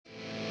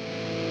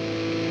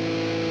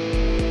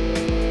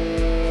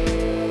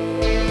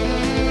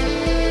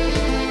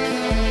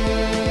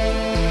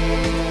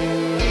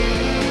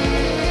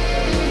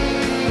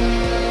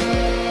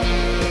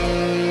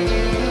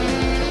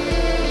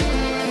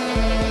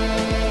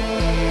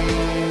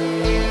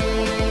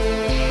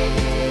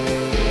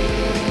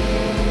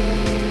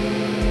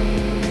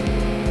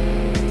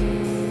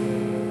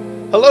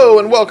Hello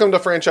and welcome to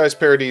Franchise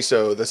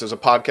Paradiso. This is a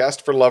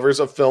podcast for lovers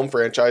of film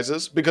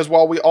franchises because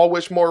while we all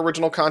wish more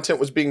original content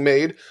was being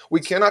made, we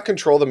cannot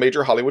control the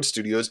major Hollywood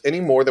studios any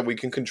more than we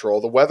can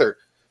control the weather.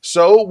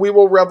 So we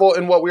will revel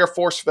in what we are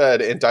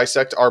force-fed and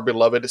dissect our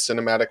beloved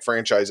cinematic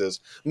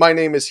franchises. My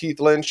name is Heath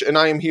Lynch and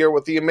I am here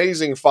with the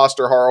amazing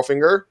Foster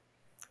Harlfinger.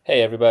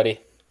 Hey everybody.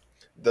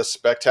 The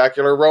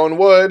spectacular Rowan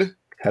Wood.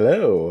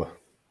 Hello.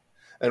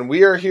 And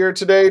we are here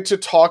today to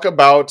talk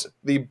about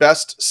the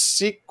best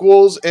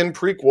sequels and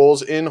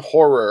prequels in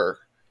horror.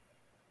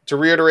 To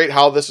reiterate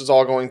how this is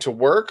all going to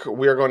work,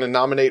 we are going to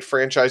nominate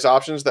franchise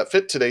options that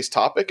fit today's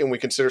topic, and we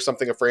consider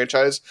something a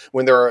franchise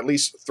when there are at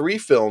least 3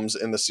 films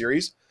in the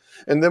series.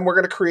 And then we're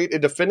going to create a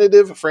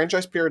definitive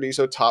Franchise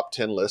Paradiso top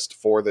 10 list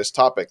for this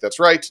topic.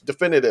 That's right,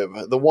 definitive.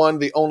 The one,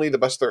 the only, the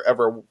best there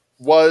ever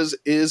was,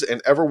 is,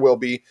 and ever will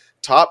be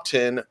top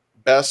 10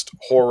 best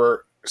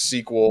horror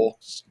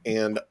sequels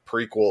and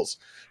prequels.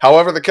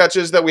 However, the catch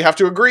is that we have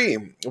to agree.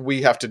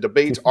 We have to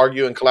debate,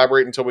 argue, and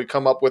collaborate until we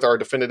come up with our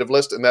definitive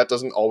list, and that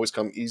doesn't always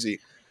come easy.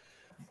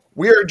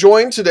 We are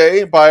joined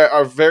today by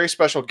our very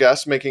special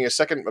guest, making a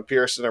second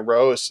appearance in a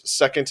row,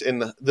 second in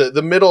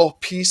the middle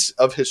piece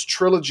of his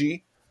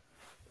trilogy,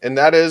 and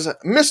that is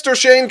Mr.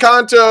 Shane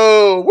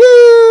Kanto.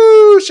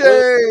 Woo,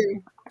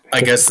 Shane! I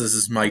guess this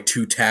is my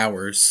 2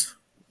 towers.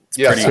 It's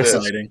yes, pretty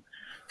exciting.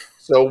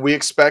 So we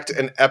expect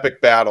an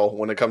epic battle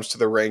when it comes to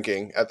the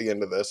ranking at the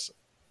end of this.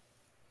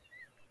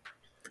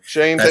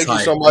 Shane, thank you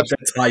so much.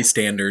 That's high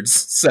standards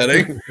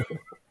setting.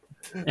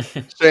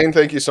 Shane,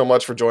 thank you so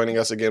much for joining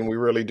us again. We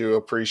really do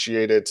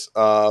appreciate it.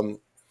 I'm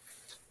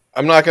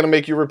not going to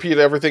make you repeat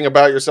everything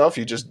about yourself.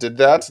 You just did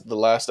that the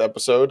last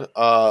episode.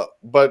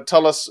 But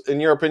tell us, in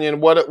your opinion,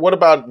 what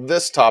about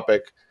this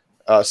topic,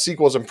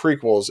 sequels and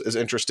prequels, is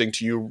interesting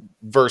to you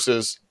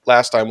versus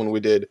last time when we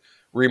did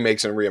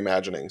remakes and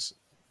reimaginings?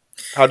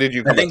 How did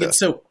you come I think at it's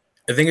this?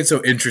 I think it's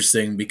so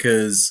interesting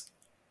because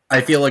I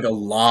feel like a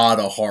lot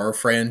of horror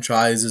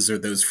franchises are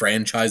those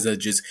franchises that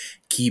just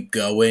keep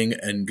going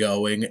and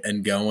going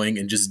and going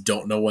and just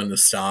don't know when to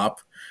stop.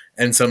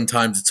 And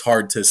sometimes it's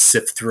hard to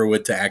sift through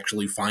it to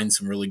actually find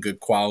some really good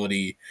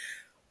quality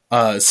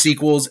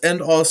sequels. And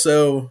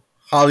also,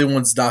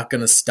 Hollywood's not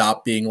going to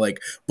stop being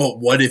like, but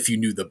what if you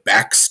knew the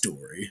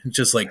backstory?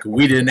 Just like,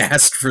 we didn't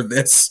ask for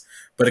this,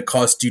 but it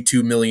cost you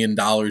 $2 million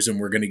and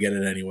we're going to get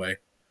it anyway.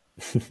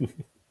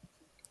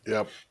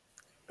 Yep.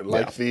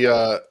 Like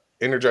the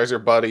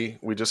Energizer Buddy,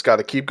 we just got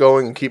to keep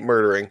going and keep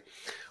murdering.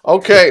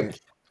 Okay.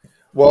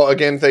 Well,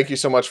 again, thank you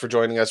so much for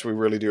joining us. We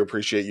really do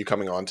appreciate you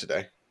coming on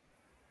today.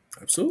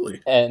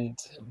 Absolutely. And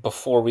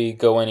before we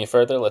go any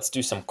further, let's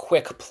do some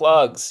quick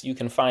plugs. You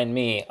can find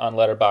me on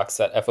Letterboxd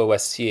at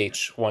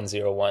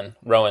FOSTH101.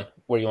 Rowan,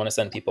 where do you want to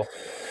send people?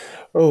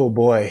 Oh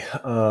boy.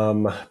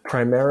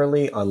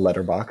 Primarily on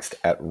Letterboxd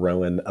at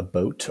Rowan a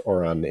Boat,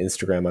 or on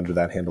Instagram under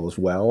that handle as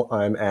well.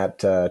 I'm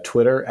at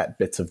Twitter at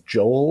Bits of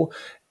Joel.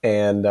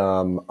 And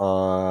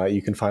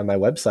you can find my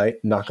website,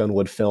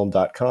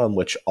 knockonwoodfilm.com,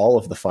 which all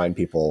of the fine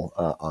people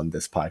on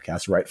this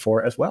podcast write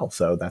for as well.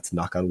 So that's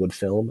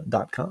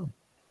knockonwoodfilm.com.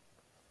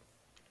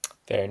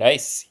 Very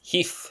nice.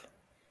 Heath.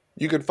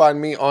 You can find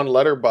me on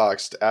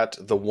Letterboxd at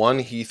the One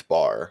Heath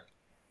Bar.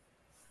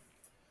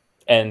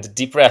 And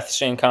deep breath,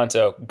 Shane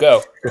Kanto.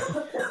 Go.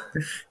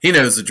 He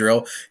knows the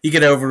drill. You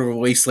get over to the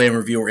Wasteland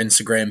Review or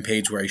Instagram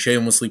page where I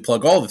shamelessly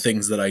plug all the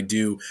things that I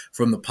do,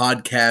 from the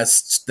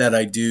podcasts that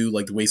I do,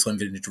 like the Wasteland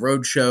Vintage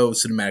Roadshow,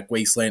 Cinematic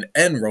Wasteland,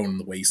 and Rowan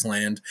the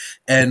Wasteland,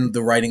 and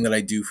the writing that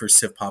I do for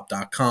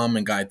sifpop.com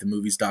and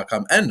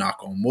guidethemovies.com and Knock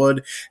on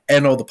Wood,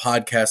 and all the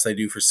podcasts I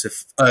do for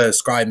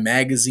Scribe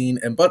Magazine,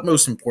 but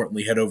most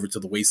importantly, head over to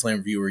the Wasteland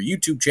Reviewer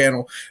YouTube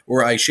channel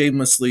where I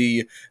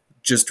shamelessly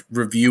just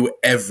review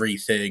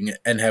everything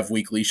and have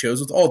weekly shows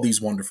with all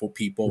these wonderful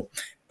people.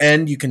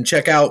 And you can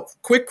check out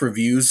quick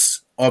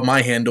reviews on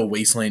my handle,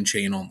 Wasteland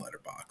Chain, on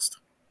Letterboxd.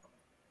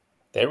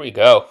 There we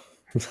go.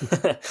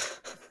 I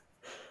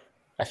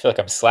feel like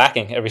I'm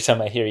slacking every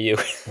time I hear you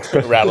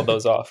rattle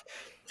those off.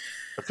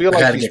 I feel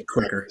like I gotta get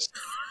quicker.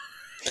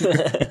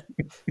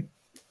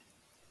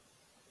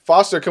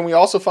 Foster, can we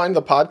also find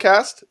the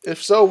podcast?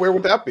 If so, where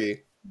would that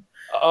be?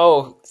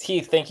 Oh,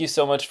 Heath, thank you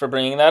so much for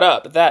bringing that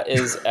up. That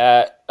is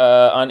at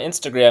on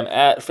Instagram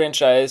at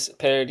Franchise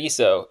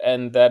Paradiso,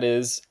 and that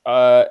is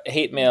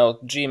hate mail,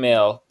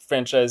 Gmail,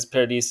 Franchise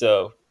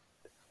Paradiso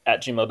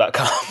at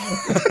gmail.com.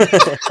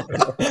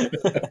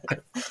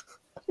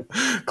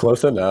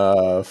 Close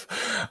enough.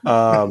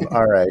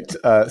 All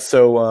right.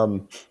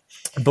 So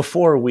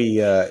before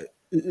we,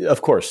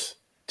 of course,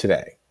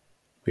 today,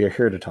 we are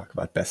here to talk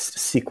about best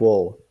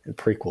sequel and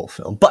prequel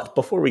film. But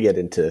before we get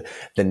into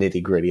the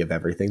nitty-gritty of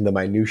everything, the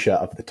minutia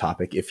of the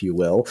topic, if you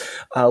will,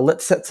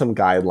 let's set some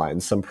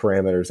guidelines, some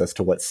parameters as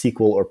to what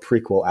sequel or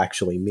prequel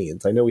actually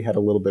means. I know we had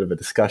a little bit of a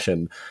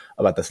discussion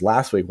about this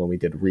last week when we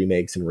did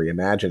remakes and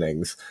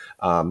reimaginings,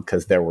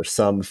 because there were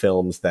some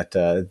films that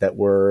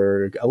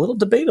were a little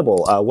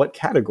debatable what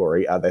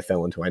category they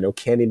fell into. I know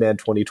Candyman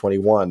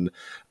 2021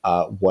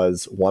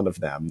 was one of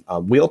them.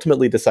 We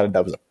ultimately decided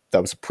that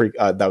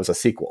was a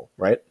sequel,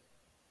 right?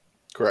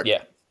 Correct.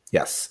 Yeah.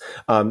 Yes.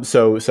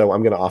 So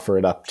I'm going to offer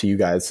it up to you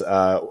guys.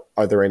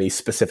 Are there any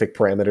specific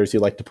parameters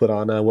you'd like to put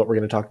on what we're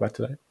going to talk about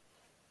today?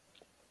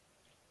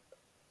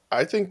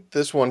 I think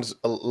this one's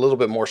a little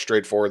bit more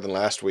straightforward than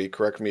last week.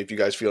 Correct me if you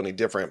guys feel any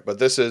different, but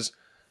this is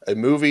a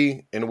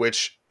movie in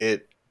which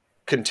it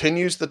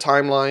continues the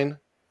timeline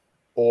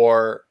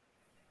or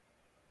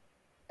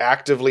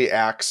actively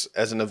acts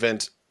as an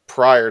event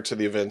prior to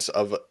the events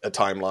of a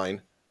timeline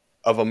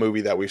of a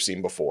movie that we've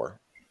seen before.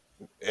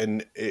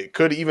 And it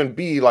could even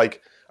be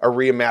like a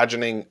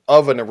reimagining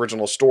of an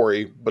original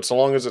story, but so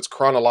long as it's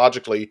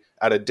chronologically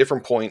at a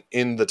different point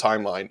in the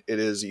timeline, it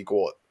is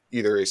equal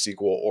either a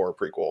sequel or a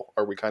prequel.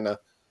 Are we kind of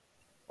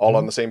all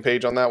on the same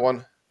page on that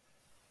one?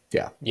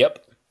 Yeah.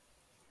 Yep.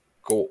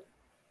 Cool.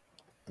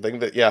 I think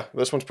that, yeah,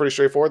 this one's pretty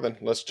straightforward then.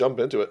 Let's jump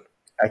into it.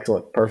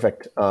 Excellent.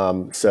 Perfect.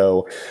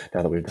 So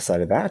now that we've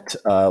decided that,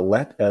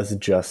 let us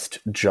just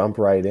jump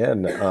right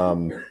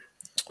in.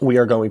 We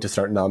are going to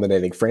start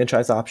nominating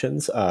franchise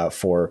options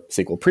for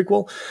sequel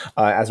prequel.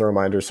 As a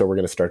reminder, so we're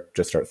going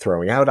to start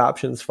throwing out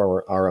options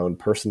for our own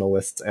personal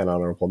lists and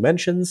honorable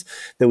mentions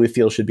that we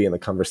feel should be in the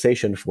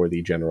conversation for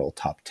the general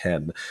top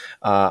 10.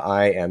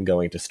 I am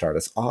going to start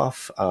us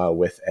off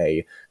with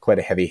quite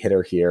a heavy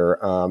hitter here.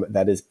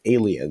 That is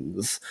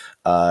Aliens,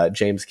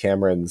 James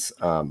Cameron's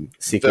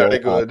sequel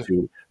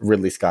to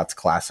Ridley Scott's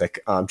classic.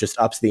 Just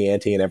ups the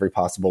ante in every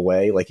possible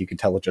way. Like you can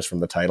tell it just from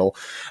the title.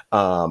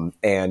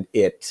 And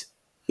it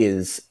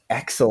is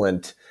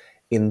excellent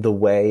in the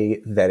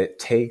way that it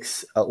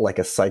takes like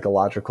a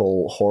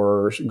psychological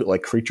horror,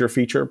 like creature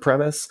feature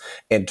premise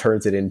and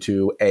turns it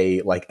into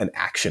an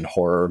action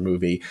horror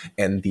movie.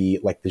 And the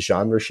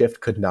genre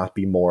shift could not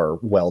be more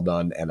well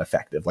done and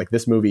effective. Like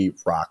this movie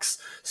rocks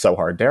so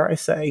hard, dare I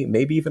say,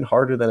 maybe even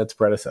harder than its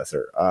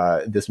predecessor.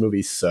 This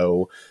movie's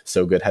so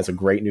good, has a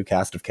great new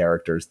cast of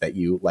characters that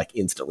you like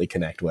instantly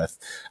connect with.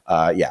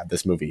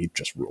 This movie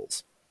just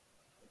rules.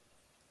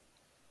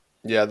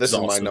 Yeah, this is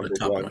my number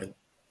one.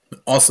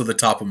 Also the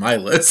top of my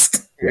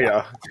list.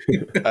 Yeah.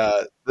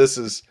 This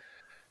is,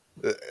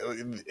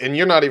 and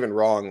you're not even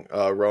wrong,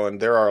 Rowan.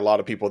 There are a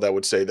lot of people that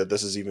would say that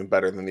this is even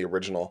better than the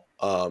original.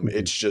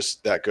 It's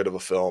just that good of a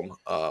film.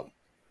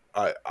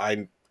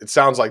 It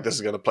sounds like this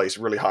is going to place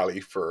really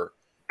highly for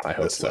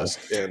this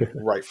list, and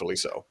rightfully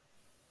so.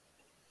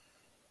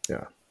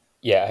 Yeah.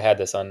 Yeah, I had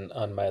this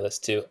on my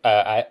list too.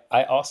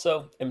 I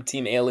also am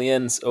Team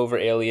Aliens over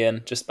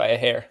Alien just by a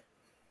hair.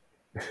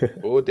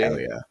 Oh, damn.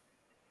 Hell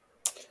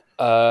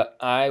yeah.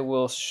 I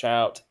will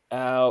shout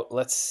out.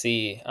 Let's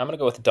see. I'm gonna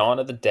go with Dawn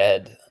of the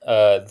Dead,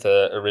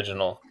 the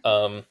original.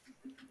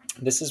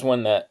 This is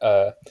one that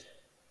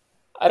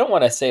I don't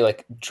want to say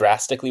like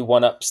drastically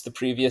one-ups the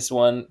previous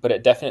one, but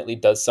it definitely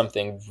does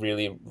something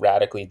really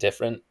radically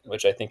different,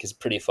 which I think is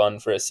pretty fun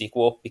for a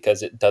sequel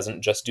because it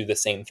doesn't just do the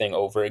same thing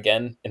over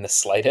again in the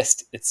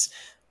slightest. It's,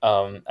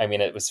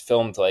 it was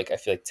filmed I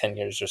feel like 10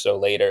 years or so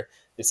later.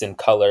 It's in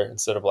color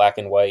instead of black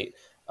and white.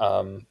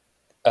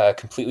 A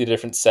completely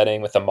different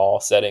setting with a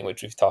mall setting,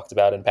 which we've talked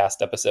about in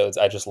past episodes.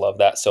 I just love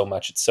that so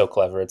much. It's so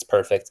clever. It's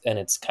perfect. And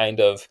it's kind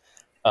of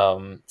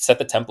set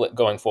the template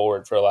going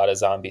forward for a lot of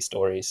zombie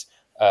stories.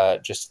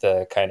 Just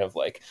the kind of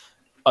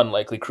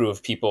unlikely crew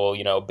of people,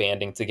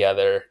 banding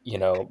together,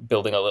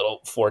 building a little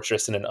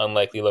fortress in an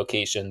unlikely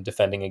location,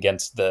 defending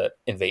against the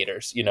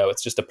invaders.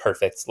 It's just a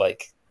perfect,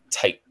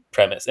 tight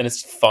premise. And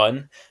it's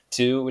fun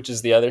too, which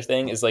is the other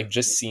thing, is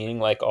just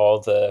seeing all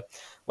the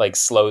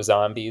slow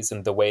zombies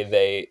and the way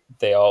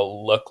they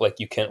all look.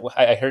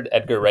 I heard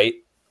Edgar Wright,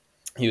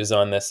 he was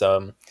on this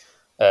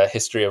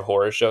history of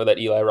horror show that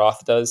Eli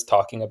Roth does,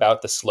 talking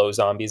about the slow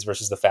zombies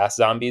versus the fast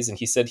zombies, and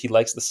he said he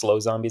likes the slow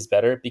zombies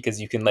better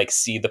because you can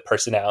see the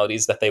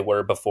personalities that they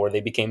were before they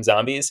became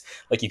zombies.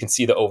 You can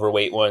see the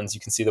overweight ones,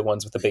 you can see the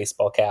ones with the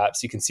baseball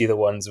caps, you can see the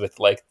ones with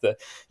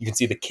you can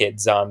see the kid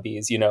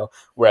zombies,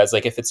 whereas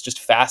if it's just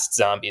fast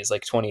zombies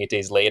 28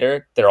 Days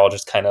Later, they're all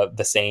just kind of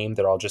the same,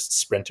 they're all just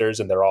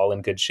sprinters and they're all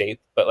in good shape.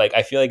 But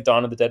I feel like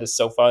Dawn of the Dead is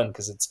so fun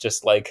because it's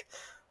just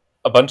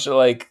a bunch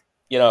of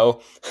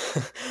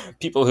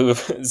people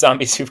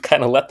zombies who've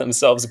kind of let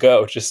themselves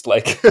go, just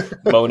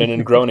moaning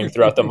and groaning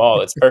throughout the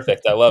mall. It's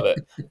perfect. I love it.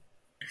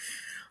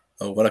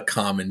 Oh, what a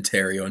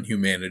commentary on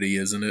humanity,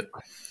 isn't it?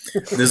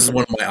 This is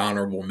one of my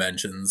honorable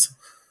mentions.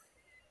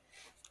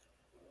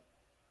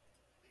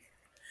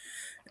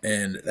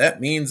 And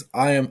that means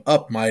I am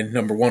up. My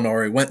number one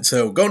already went.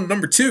 So going to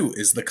number 2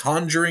 is The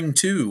Conjuring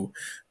 2.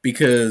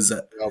 Because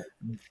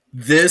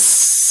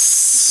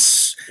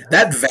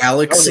that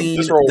Valak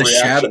scene,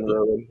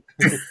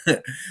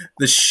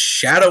 the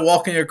shadow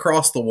walking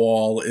across the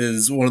wall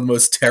is one of the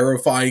most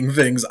terrifying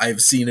things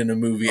I've seen in a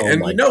movie. Oh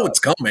and God. It's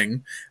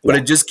coming, but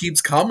it just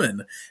keeps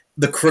coming.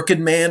 The Crooked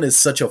Man is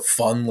such a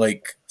fun,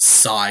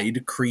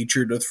 side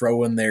creature to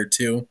throw in there,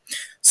 too.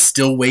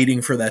 Still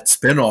waiting for that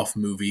spin-off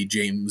movie,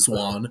 James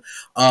Wan.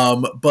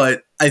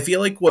 But I feel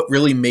like what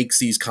really makes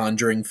these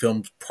Conjuring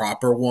films,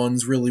 proper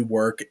ones, really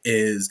work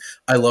is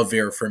I love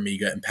Vera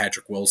Farmiga and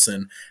Patrick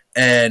Wilson.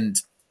 And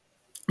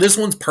this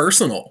one's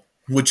personal.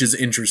 which is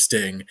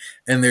interesting.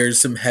 And there's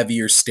some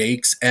heavier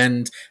stakes.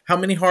 And how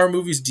many horror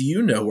movies do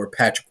you know where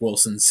Patrick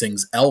Wilson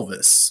sings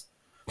Elvis?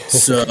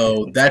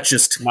 So that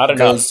just Not goes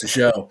enough. to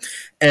show.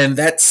 And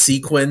that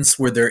sequence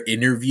where they're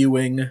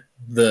interviewing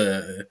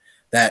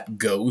that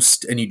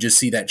ghost and you just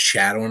see that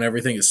shadow and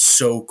everything is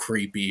so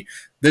creepy.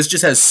 This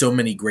just has so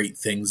many great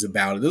things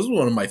about it. This was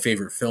one of my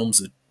favorite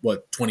films at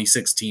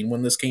 2016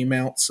 when this came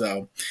out.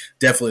 So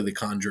definitely The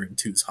Conjuring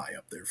 2 is high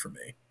up there for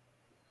me.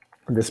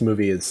 This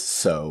movie is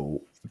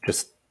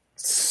just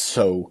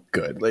so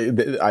good.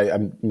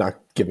 I'm not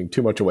giving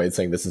too much away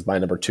saying this is my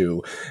number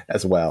 2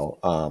 as well.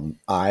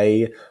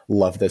 I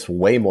love this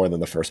way more than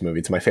the first movie.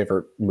 It's my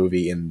favorite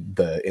movie in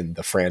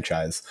the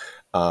franchise.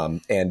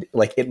 And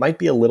like, it might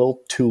be a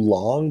little too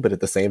long, but at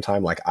the same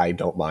time, like, I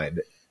don't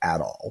mind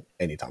at all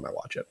anytime I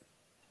watch it.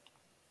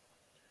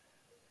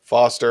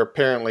 Foster,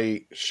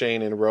 apparently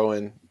Shane and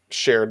Rowan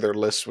shared their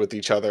lists with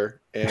each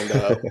other, and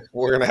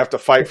we're going to have to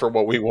fight for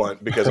what we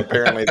want, because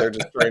apparently they're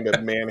just trying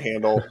to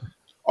manhandle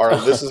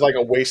this is like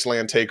a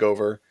wasteland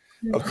takeover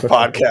of the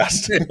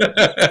podcast.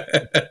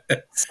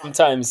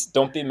 Sometimes,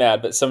 don't be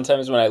mad, but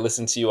sometimes when I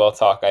listen to you all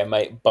talk, I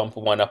might bump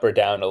one up or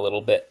down a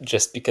little bit,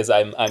 just because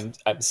I'm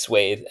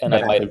swayed, and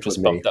That I might have happens with just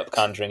me. bumped up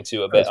Conjuring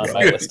 2 a bit As on well.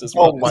 my list as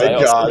well. Oh my because I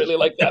also gosh. really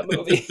like that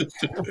movie.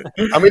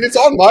 I mean, it's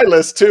on my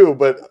list too,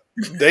 but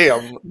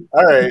damn.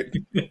 All right.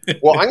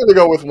 Well, I'm going to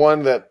go with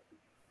one that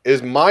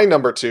is my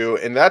number 2,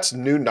 and that's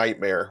New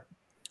Nightmare.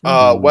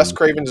 Wes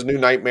Craven's New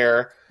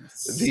Nightmare,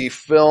 the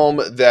film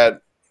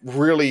that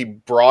really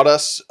brought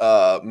us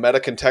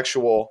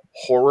meta-contextual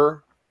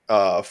horror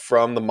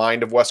from the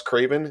mind of Wes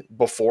Craven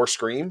before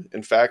Scream.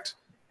 In fact,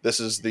 this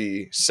is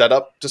the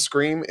setup to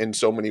Scream in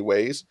so many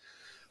ways.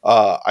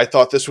 I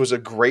thought this was a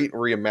great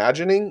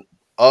reimagining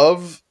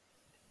of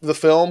the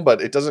film, but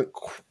it doesn't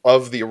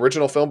of the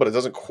original film, but it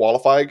doesn't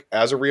qualify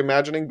as a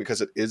reimagining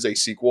because it is a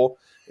sequel.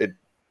 It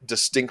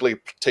distinctly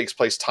takes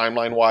place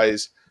timeline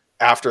wise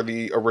after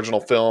the original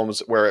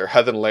films, where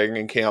Heather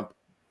Langenkamp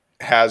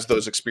has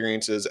those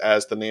experiences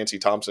as the Nancy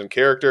Thompson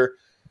character.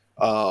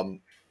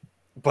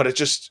 But it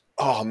just,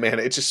 oh man,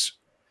 it just,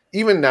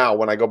 even now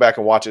when I go back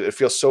and watch it, it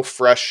feels so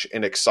fresh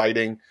and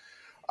exciting.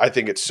 I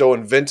think it's so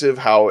inventive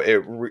how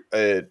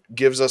it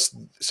gives us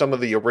some of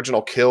the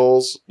original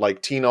kills,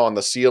 like Tina on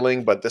the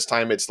ceiling, but this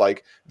time it's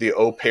like the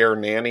au pair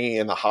nanny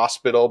in the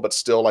hospital, but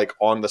still like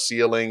on the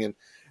ceiling. And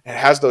it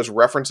has those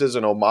references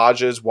and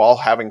homages while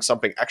having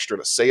something extra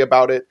to say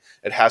about it.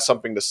 It has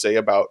something to say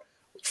about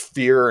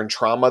fear and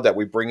trauma that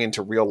we bring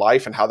into real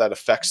life and how that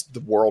affects the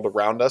world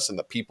around us and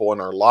the people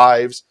in our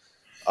lives.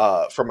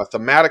 From a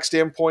thematic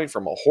standpoint,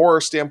 from a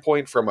horror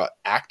standpoint, from an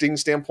acting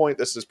standpoint,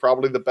 this is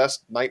probably the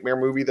best Nightmare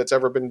movie that's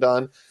ever been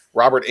done.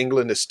 Robert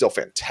Englund is still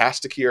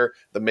fantastic here.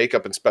 The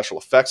makeup and special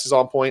effects is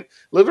on point.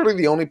 Literally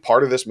the only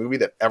part of this movie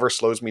that ever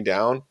slows me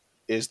down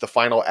is the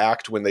final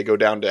act when they go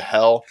down to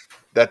hell.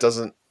 That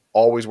doesn't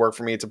always work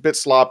for me. It's a bit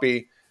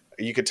sloppy.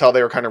 You could tell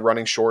they were kind of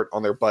running short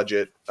on their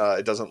budget.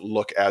 It doesn't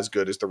look as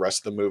good as the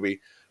rest of the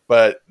movie.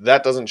 But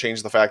that doesn't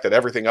change the fact that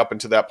everything up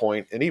until that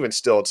point, and even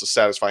still, it's a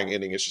satisfying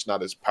ending. It's just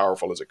not as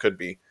powerful as it could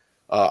be.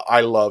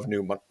 I love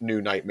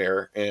New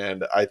Nightmare,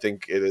 and I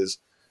think it is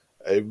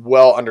a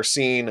well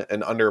underseen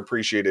and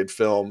underappreciated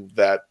film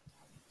that,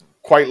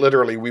 quite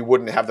literally, we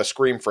wouldn't have the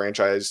Scream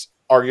franchise,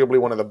 arguably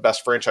one of the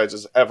best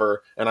franchises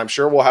ever. And I'm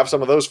sure we'll have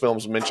some of those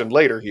films mentioned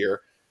later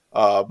here.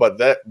 But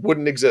that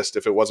wouldn't exist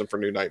if it wasn't for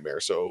New Nightmare.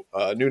 So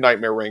New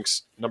Nightmare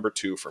ranks number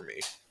 2 for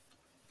me.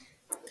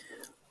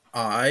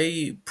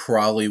 I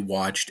probably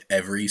watched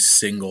every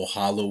single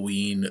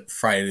Halloween,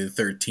 Friday the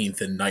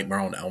 13th, and Nightmare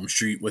on Elm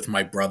Street with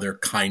my brother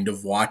kind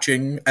of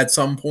watching at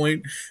some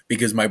point,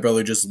 because my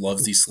brother just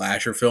loves these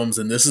slasher films,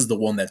 and this is the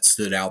one that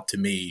stood out to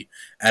me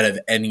out of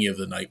any of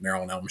the Nightmare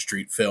on Elm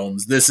Street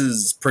films. This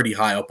is pretty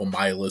high up on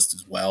my list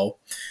as well.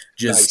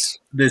 Just Nice.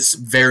 This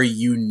very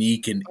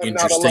unique and I'm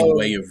not interesting alone.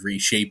 way of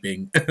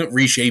reshaping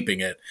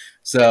it.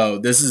 So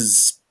this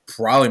is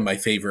probably my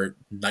favorite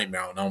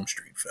Nightmare on Elm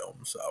Street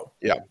film. So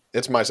Yeah,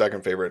 it's my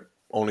second favorite,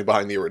 only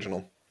behind the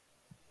original.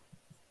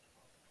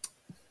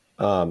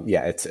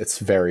 Yeah, it's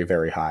very,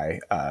 very high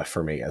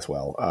for me as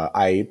well.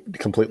 I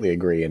completely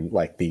agree in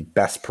like the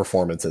best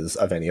performances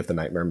of any of the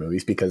Nightmare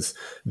movies, because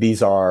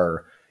these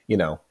are,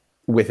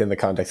 within the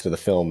context of the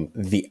film,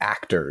 the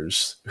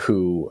actors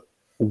who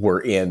were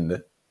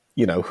in,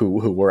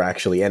 who were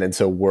actually in. And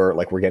so we're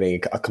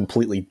getting a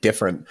completely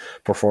different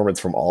performance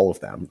from all of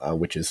them,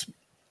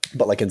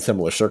 but like in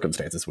similar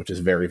circumstances, which is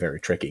very, very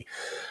tricky.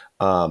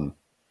 My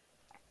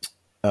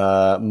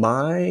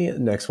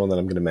next one that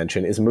I'm going to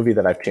mention is a movie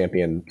that I've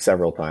championed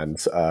several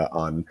times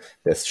on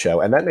this show,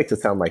 and that makes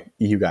it sound like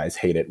you guys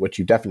hate it, which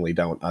you definitely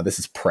don't. This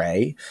is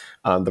Prey,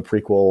 the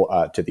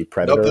prequel to the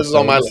Predator. Nope, this is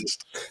on my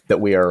list. That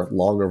we are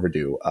long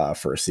overdue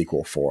for a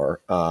sequel for.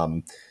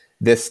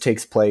 This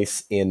takes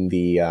place in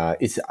the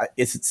is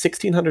it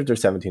 1600s or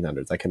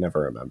 1700s? I can never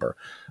remember.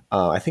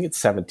 I think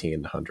it's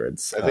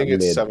 1700s. I think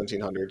it's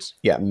 1700s.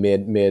 Yeah,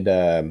 mid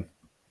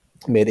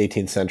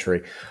 18th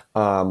century,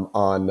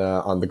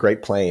 on the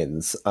Great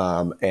Plains,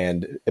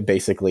 and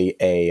basically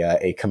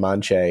a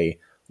Comanche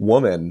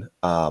woman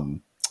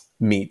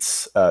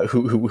meets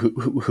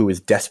who is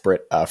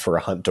desperate for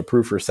a hunt to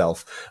prove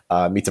herself,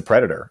 meets a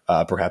predator,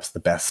 perhaps the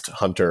best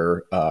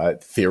hunter,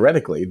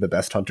 theoretically the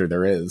best hunter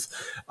there is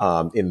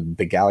in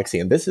the galaxy.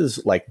 And this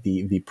is like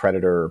the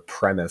predator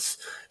premise,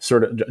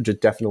 sort of just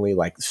definitely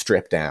like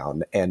stripped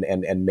down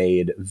and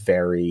made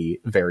very,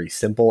 very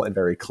simple and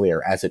very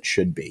clear, as it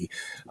should be,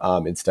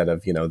 instead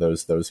of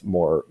those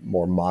more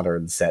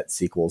modern set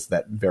sequels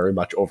that very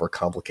much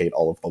overcomplicate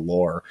all of the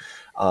lore.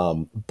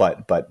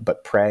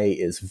 But Prey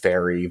is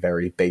very, very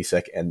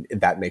basic, and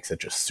that makes it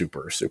just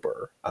super,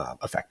 super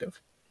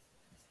effective.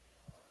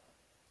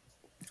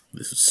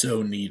 This is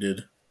so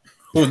needed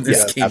when this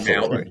Yes, came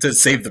absolutely. out to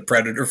save the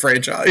Predator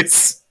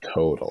franchise.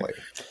 Totally.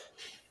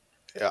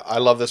 Yeah, I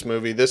love this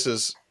movie. This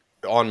is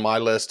on my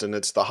list, and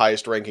it's the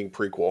highest ranking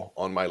prequel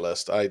on my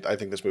list. I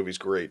think this movie's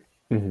great.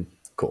 Mm-hmm.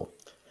 Cool.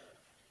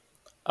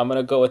 I'm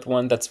gonna go with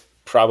one that's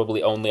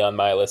probably only on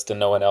my list and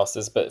no one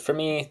else's. But for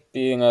me,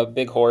 being a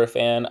big horror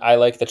fan, I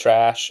like the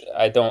trash.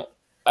 I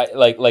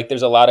like.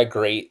 There's a lot of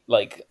great,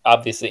 like,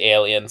 obviously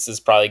Aliens is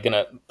probably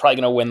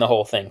gonna win the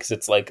whole thing because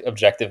it's like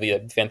objectively a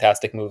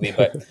fantastic movie.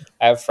 But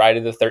I have Friday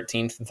the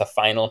 13th, the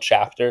final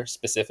chapter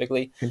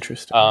specifically.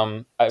 Interesting.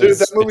 I Dude, was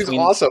that movie's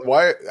between awesome.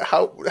 Why?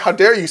 How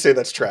dare you say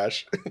that's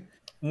trash?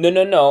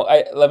 No.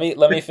 Let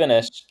me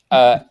finish.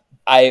 So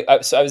I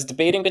was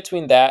debating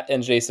between that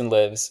and Jason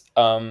Lives.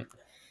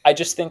 I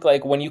just think,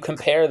 like, when you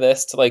compare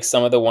this to like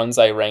some of the ones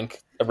I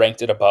ranked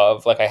it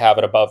above, like I have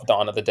it above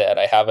Dawn of the Dead,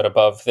 I have it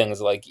above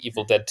things like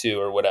Evil Dead 2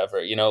 or whatever.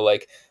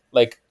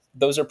 Like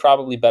those are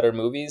probably better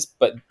movies,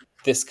 but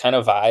this kind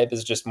of vibe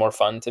is just more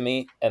fun to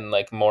me, and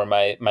like more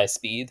my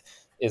speed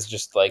is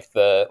just like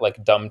the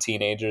like dumb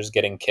teenagers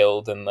getting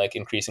killed in like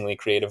increasingly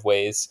creative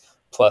ways,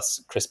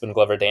 plus Crispin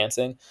Glover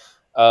dancing.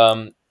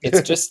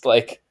 It's just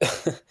like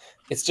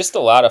it's just a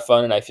lot of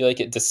fun, and I feel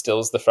like it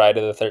distills the Friday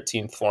the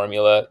 13th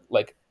formula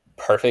like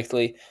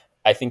perfectly.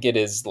 I think it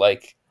is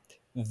like,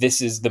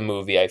 this is the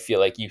movie I feel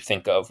like you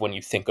think of when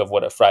you think of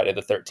what a Friday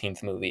the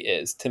 13th movie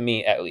is, to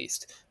me at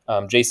least.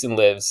 Jason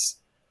Lives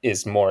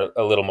is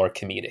a little more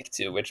comedic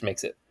too, which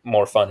makes it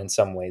more fun in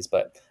some ways.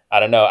 But I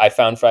don't know. I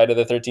found Friday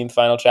the 13th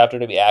final chapter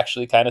to be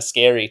actually kind of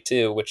scary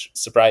too, which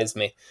surprised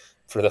me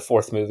for the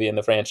fourth movie in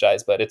the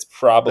franchise. But it's That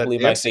probably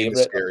my dance scene is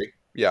favorite. scary.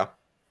 Yeah.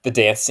 The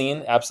dance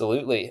scene,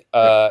 absolutely.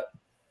 Yep.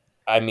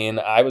 I mean,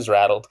 I was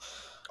rattled.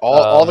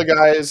 All the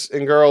guys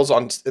and girls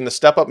in the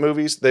Step Up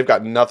movies, they've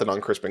got nothing on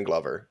Crispin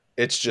Glover.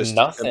 It's just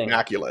Nothing.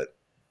 immaculate.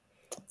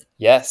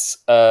 Yes,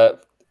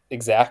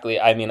 exactly.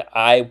 I mean,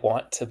 I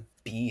want to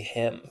be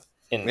him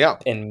Yeah.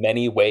 in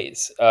many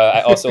ways.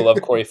 I also love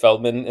Corey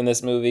Feldman in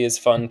this movie. Is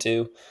fun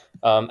too.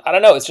 I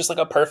don't know. It's just like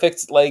a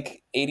perfect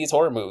like 80s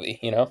horror movie,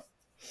 you know?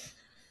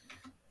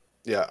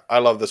 Yeah, I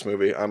love this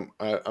movie. I'm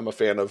a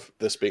fan of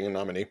this being a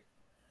nominee.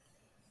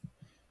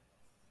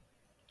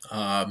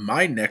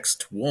 My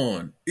next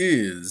one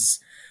is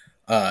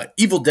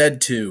Evil Dead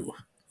 2.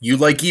 You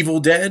like Evil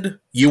Dead?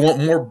 You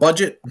want more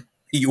budget?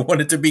 You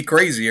want it to be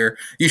crazier?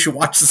 You should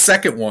watch the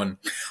second one.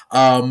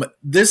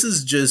 This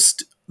is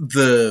just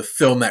the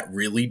film that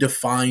really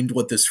defined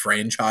what this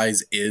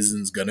franchise is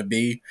and is going to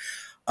be.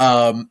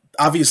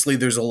 Obviously,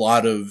 there's a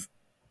lot of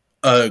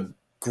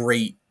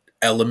great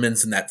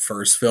elements in that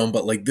first film,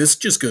 but like this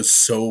just goes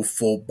so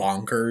full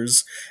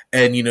bonkers,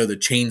 and the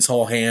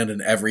chainsaw hand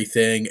and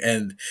everything.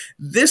 And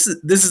this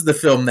is the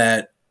film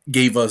that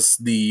gave us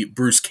the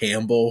Bruce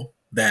Campbell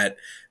that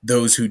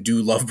those who do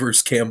love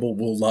Bruce Campbell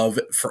will love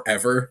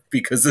forever,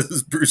 because this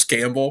is Bruce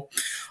Campbell.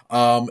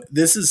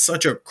 This is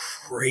such a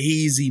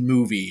crazy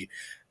movie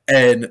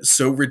and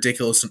so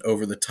ridiculous and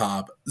over the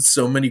top.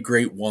 So many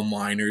great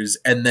one-liners,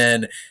 and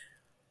then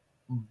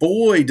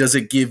boy, does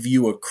it give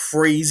you a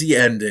crazy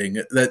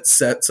ending that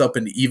sets up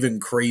an even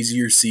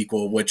crazier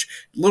sequel, which,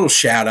 little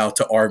shout out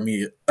to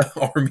Army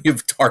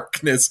of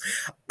Darkness.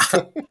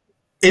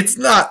 It's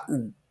not,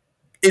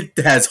 it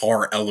has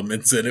horror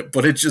elements in it,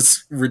 but it's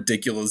just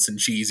ridiculous and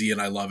cheesy,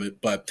 and I love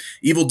it. But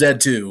Evil Dead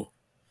 2.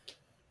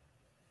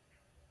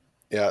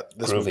 Yeah,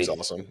 this Groovy. movie's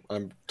awesome.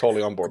 I'm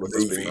totally on board with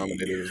this being Groovy.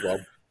 nominated as well.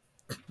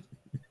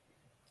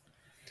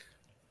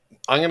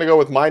 I'm going to go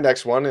with my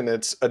next one, and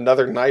it's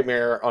another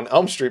Nightmare on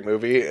Elm Street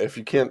movie. If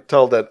you can't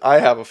tell that I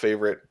have a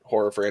favorite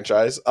horror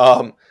franchise,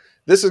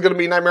 this is going to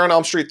be Nightmare on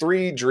Elm Street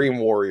 3, Dream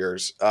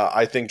Warriors.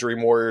 I think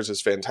Dream Warriors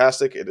is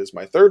fantastic. It is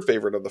my third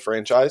favorite of the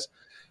franchise.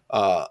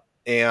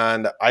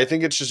 And I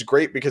think it's just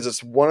great because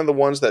it's one of the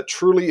ones that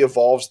truly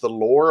evolves the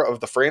lore of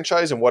the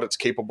franchise and what it's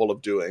capable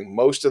of doing.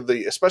 Most of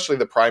especially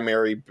the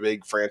primary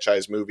big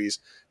franchise movies,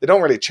 they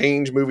don't really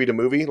change movie to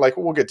movie. Like,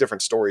 we'll get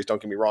different stories,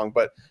 don't get me wrong.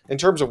 But in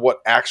terms of what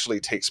actually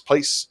takes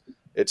place,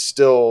 it's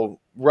still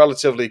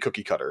relatively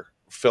cookie cutter,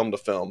 film to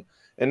film.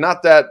 And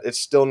not that it's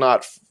still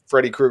not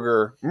Freddy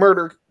Krueger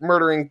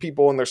murdering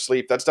people in their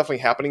sleep. That's definitely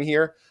happening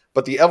here.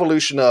 But the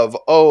evolution of,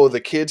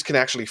 the kids can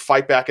actually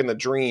fight back in the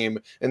dream,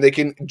 and they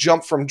can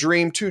jump from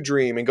dream to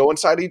dream and go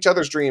inside each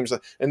other's dreams,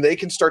 and they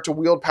can start to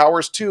wield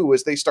powers too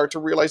as they start to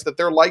realize that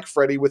they're like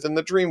Freddy within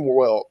the dream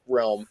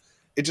realm.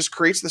 It just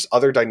creates this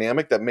other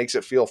dynamic that makes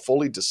it feel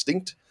fully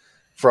distinct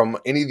from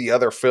any of the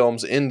other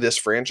films in this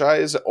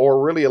franchise,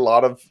 or really a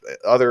lot of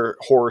other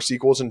horror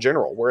sequels in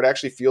general, where it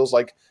actually feels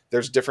like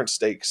there's different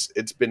stakes.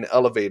 It's been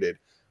elevated.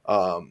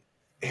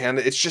 And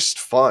it's just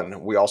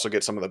fun. We also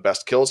get some of the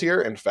best kills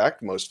here. In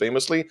fact, most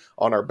famously,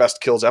 on our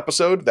best kills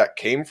episode that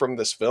came from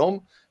this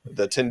film,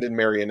 the Tendon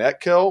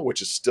Marionette kill,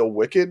 which is still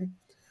wicked.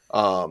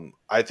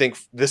 I think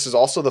this is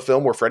also the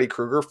film where Freddy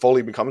Krueger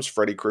fully becomes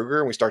Freddy Krueger,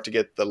 and we start to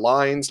get the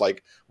lines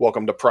like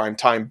 "Welcome to Prime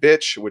Time,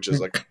 Bitch," which is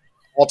like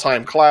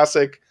all-time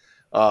classic.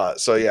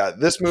 So yeah,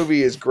 this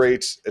movie is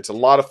great. It's a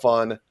lot of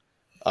fun.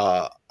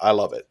 I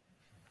love it.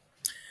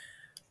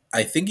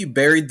 I think you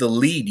buried the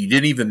lead. You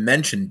didn't even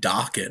mention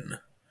Dokken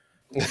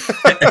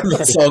and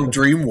the song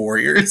Dream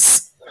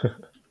Warriors.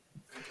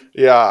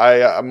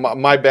 Yeah,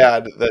 my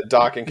bad that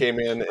Dokken came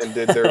in and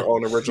did their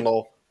own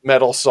original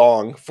metal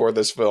song for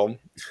this film.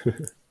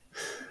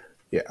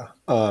 Yeah.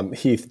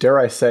 Heath, dare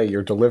I say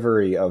your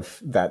delivery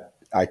of that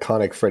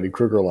iconic Freddy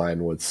Krueger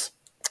line was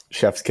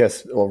chef's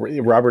kiss. Well,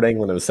 Robert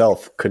Englund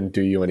himself couldn't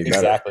do you any better.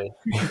 Exactly.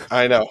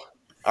 I know.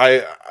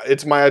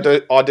 It's my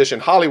audition.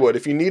 Hollywood,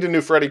 if you need a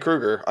new Freddy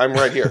Krueger, I'm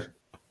right here.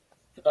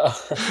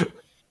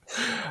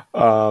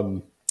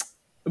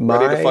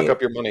 Ready to fuck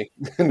up your money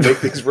and make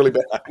things really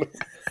bad.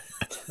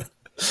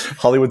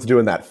 Hollywood's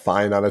doing that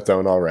fine on its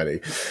own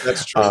already.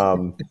 That's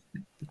true.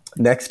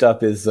 Next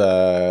up is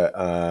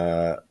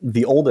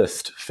the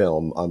oldest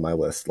film on my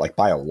list, like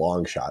by a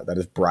long shot. That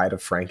is Bride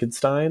of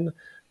Frankenstein,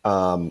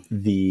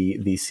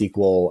 the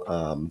sequel,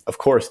 of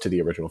course, to the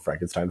original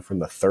Frankenstein from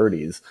the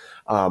 30s.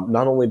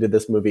 Not only did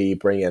this movie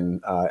bring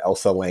in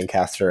Elsa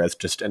Lanchester as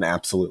just an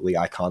absolutely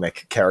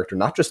iconic character,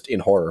 not just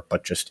in horror,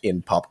 but just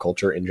in pop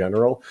culture in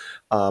general,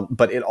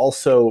 but it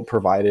also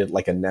provided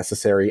like a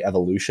necessary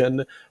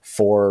evolution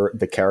for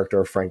the character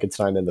of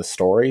Frankenstein in the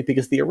story,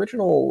 because the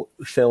original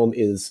film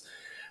is...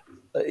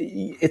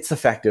 it's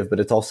effective, but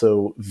it's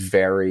also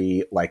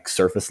very like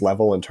surface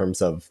level in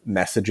terms of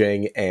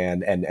messaging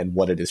and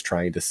what it is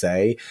trying to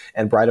say.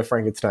 And Bride of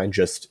Frankenstein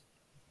just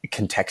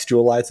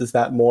contextualizes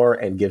that more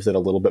and gives it a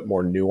little bit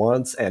more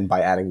nuance. And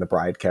by adding the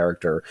bride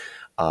character,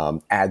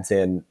 adds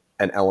in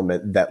an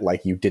element that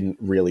like you didn't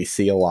really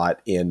see a lot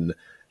in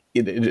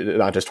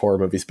not just horror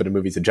movies, but in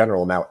movies in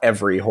general. Now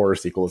every horror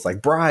sequel is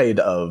like Bride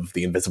of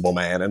the Invisible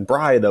Man and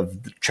Bride of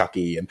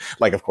Chucky, and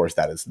like of course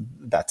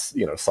that's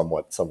you know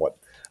somewhat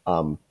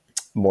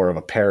more of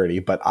a parody,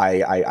 but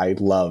I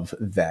love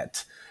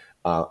that.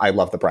 I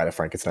love The Bride of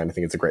Frankenstein. I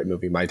think it's a great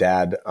movie. My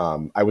dad,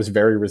 I was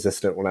very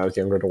resistant when I was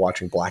younger to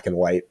watching black and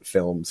white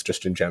films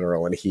just in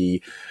general, and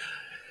he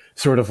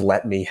sort of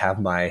let me have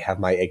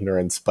my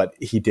ignorance, but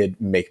he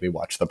did make me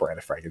watch The Bride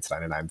of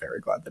Frankenstein, and I'm very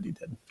glad that he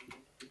did.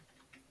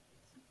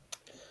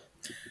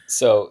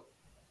 So,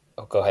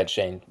 go ahead,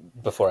 Shane,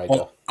 before I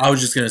go. I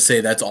was just going to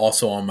say that's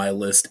also on my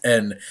list,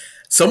 and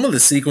some of the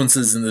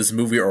sequences in this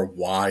movie are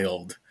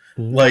wild.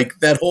 Like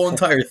that whole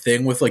entire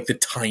thing with like the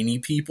tiny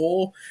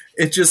people,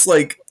 it's just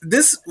like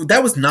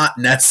that was not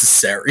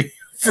necessary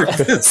for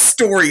this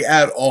story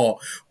at all.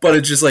 But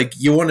it's just like,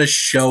 you want to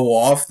show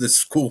off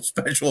this cool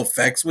special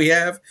effects we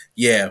have?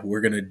 Yeah,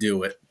 we're gonna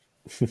do it.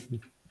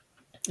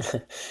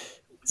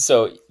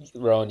 So,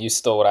 Rowan, you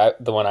stole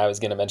the one I was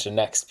going to mention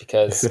next,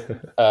 because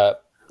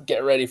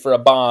get ready for a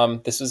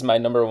bomb. This was my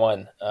number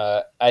one.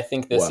 I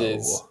think this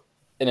is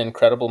an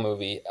incredible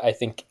movie. I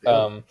think.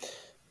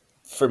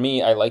 For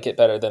me, I like it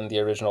better than the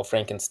original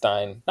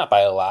Frankenstein, not by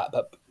a lot,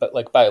 but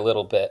like by a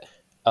little bit,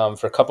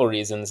 for a couple of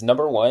reasons.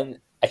 Number one,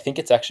 I think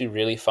it's actually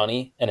really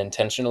funny, and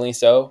intentionally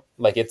so.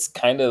 Like, it's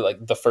kind of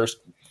like the first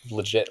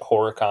legit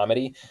horror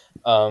comedy,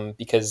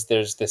 because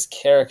there's this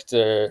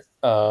character,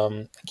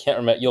 I can't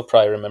remember, you'll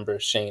probably remember,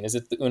 Shane. Is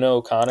it the Una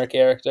O'Connor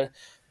character,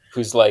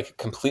 who's like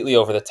completely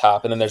over the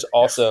top? And then there's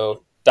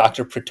also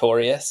Dr.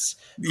 Pretorius,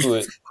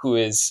 who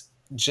is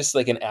just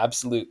like an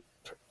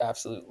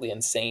absolutely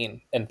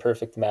insane and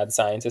perfect mad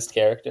scientist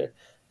character.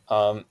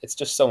 It's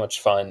just so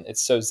much fun.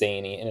 It's so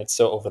zany and it's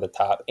so over the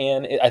top.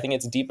 And I think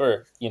it's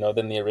deeper,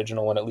 than the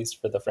original one, at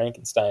least for the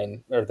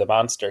Frankenstein or the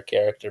monster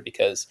character,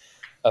 because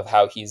of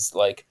how he's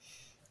like,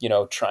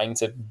 trying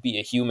to be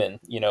a human,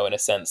 in a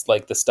sense.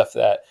 Like the stuff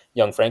that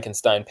Young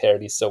Frankenstein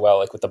parodies so well,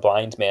 like with the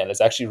blind man,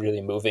 is actually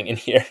really moving in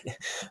here.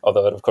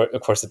 Although, of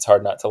course, it's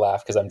hard not to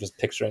laugh because I'm just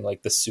picturing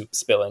like the soup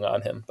spilling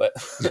on him. But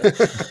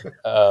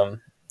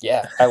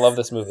yeah, I love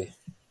this movie.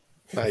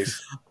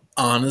 Nice.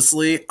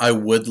 Honestly, I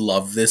would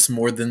love this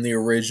more than the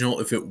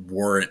original if it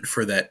weren't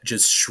for that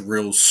just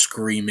shrill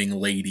screaming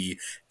lady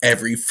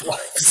every 5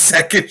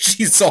 seconds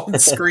she's on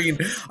screen.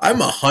 I'm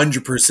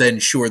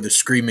 100% sure the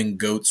screaming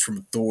goats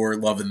from Thor,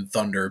 Love and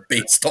Thunder,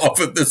 based off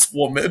of this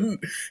woman,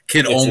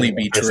 can only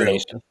be true.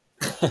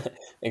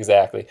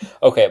 Exactly.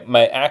 Okay,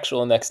 my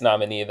actual next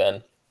nominee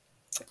then,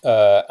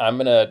 I'm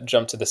going to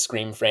jump to the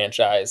Scream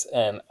franchise,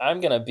 and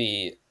I'm going to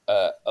be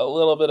a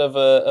little bit of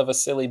a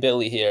silly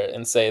Billy here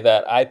and say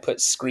that I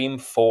put Scream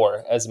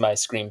 4 as my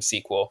Scream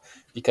sequel,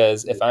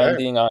 because if I'm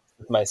being honest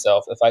with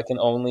myself, if I can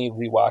only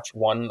rewatch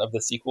one of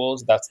the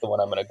sequels, that's the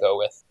one I'm going to go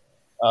with.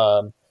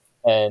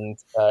 And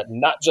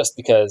not just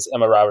because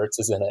Emma Roberts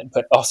is in it,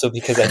 but also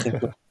because I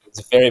think the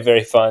It's very,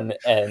 very fun,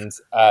 and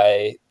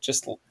I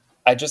just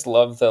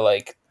love the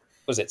like,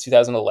 was it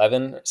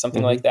 2011 or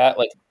something like that?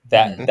 Like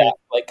Mhm. that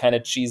like kind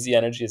of cheesy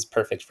energy is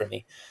perfect for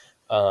me.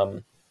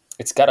 Um,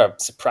 it's got a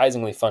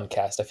surprisingly fun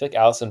cast. I feel like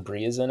Alison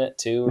Brie is in it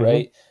too,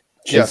 right?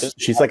 Yes.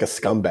 She's like a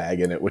scumbag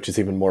in it, which is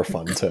even more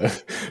fun to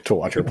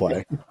watch her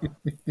play.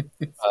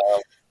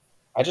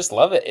 I just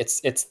love it.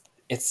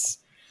 It's.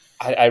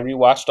 I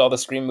rewatched all the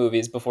Scream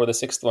movies before the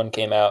sixth one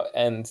came out,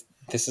 and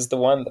this is the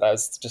one that I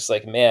was just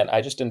like, man,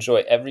 I just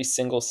enjoy every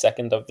single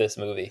second of this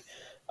movie.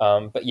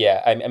 But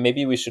yeah,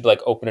 maybe we should like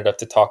open it up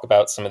to talk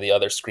about some of the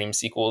other Scream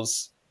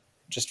sequels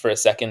just for a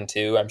second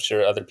too. I'm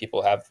sure other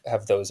people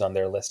have those on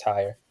their list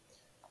higher.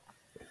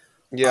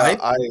 Yeah,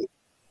 I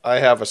I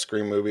have a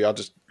Scream movie. I'll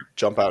just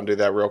jump out and do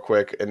that real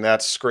quick, and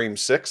that's Scream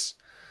 6.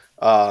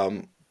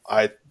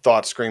 I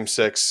thought Scream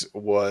 6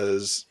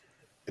 was,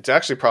 it's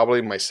actually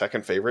probably my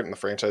second favorite in the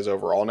franchise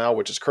overall now,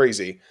 which is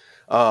crazy.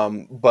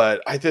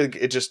 But I think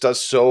it just does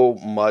so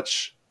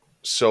much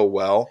so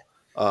well.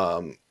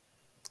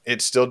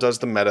 It still does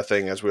the meta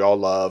thing as we all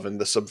love and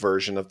the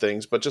subversion of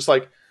things, but just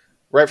like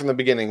right from the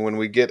beginning when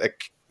we get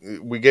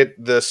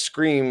the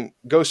Scream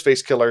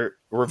Ghostface killer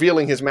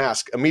revealing his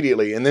mask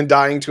immediately and then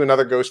dying to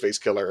another Ghostface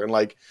killer, and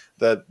like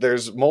that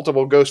there's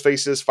multiple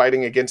Ghostfaces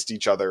fighting against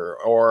each other,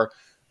 or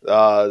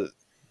uh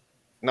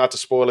not to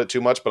spoil it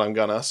too much, but I'm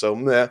gonna. So,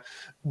 meh.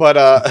 But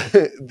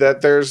that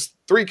there's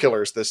three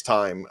killers this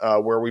time,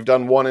 where we've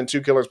done one and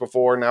two killers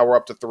before. Now we're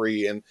up to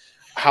three, and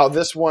how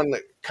this one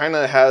kind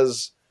of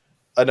has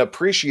an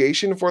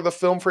appreciation for the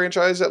film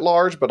franchise at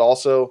large, but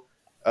also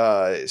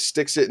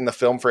sticks it in the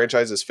film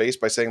franchise's face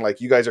by saying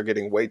like, you guys are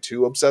getting way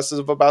too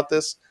obsessive about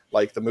this.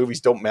 Like the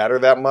movies don't matter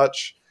that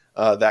much.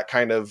 That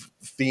kind of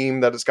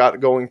theme that it's got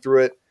going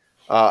through it.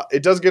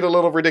 It does get a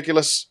little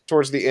ridiculous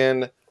towards the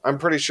end. I'm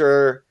pretty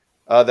sure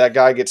that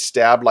guy gets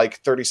stabbed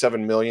like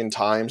 37 million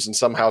times and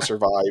somehow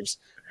survives,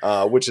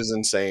 which is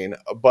insane.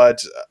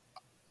 But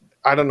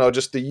I don't know,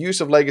 just the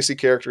use of legacy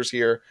characters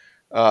here.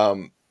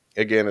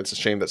 Again, it's a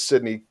shame that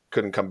Sydney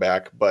couldn't come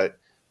back, but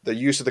the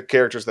use of the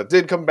characters that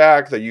did come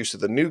back, the use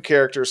of the new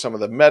characters, some of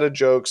the meta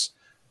jokes,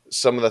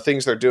 some of the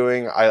things they're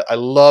doing. I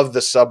love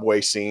the subway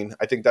scene.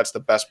 I think that's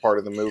the best part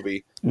of the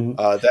movie.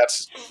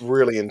 That's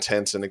really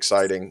intense and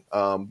exciting.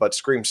 But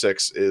Scream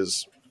 6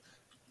 is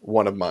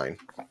one of mine.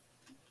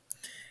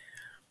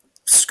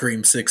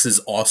 Scream 6 is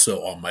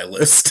also on my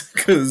list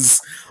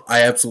because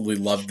I absolutely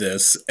love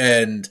this.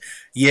 And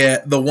yeah,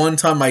 the one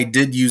time I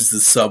did use the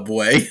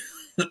subway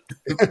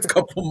a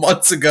couple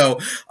months ago,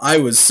 I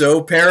was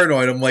so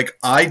paranoid. I'm like,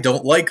 I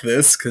don't like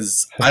this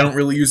because I don't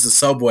really use the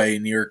subway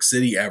in New York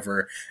City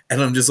ever.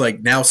 And I'm just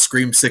like, now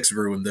Scream 6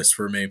 ruined this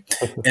for me.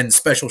 And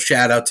special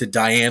shout out to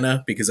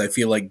Diana because I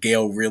feel like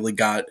Gail really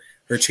got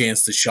her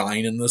chance to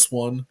shine in this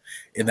one,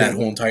 in that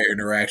whole entire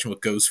interaction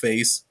with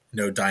Ghostface.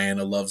 You know,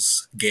 Diana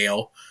loves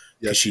Gail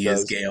because Yes, she she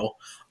is does. Gail.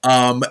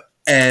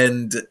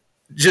 And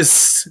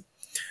just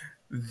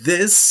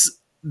this,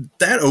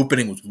 that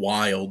opening was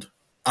wild.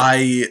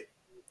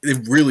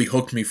 It really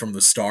hooked me from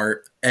the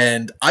start,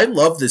 and I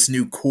love this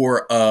new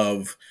core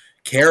of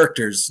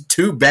characters.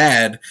 Too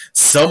bad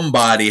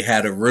somebody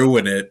had to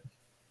ruin it.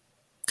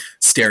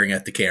 Staring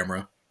at the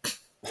camera.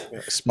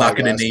 Not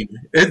gonna Spyglass. name.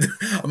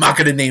 I'm not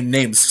gonna name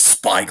names.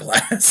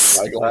 Spyglass.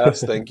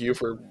 Spyglass, thank you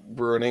for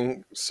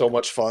ruining so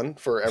much fun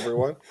for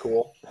everyone.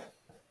 Cool.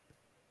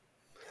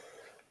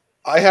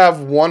 I have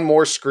one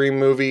more Scream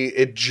movie.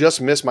 It just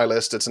missed my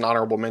list. It's an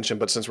honorable mention,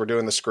 but since we're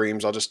doing the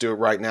Screams, I'll just do it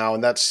right now.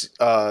 And that's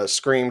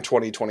Scream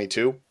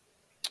 2022.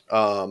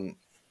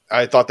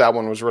 I thought that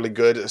one was really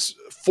good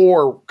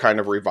for kind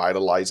of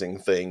revitalizing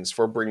things,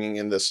 for bringing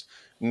in this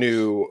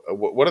new,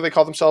 what do they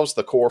call themselves?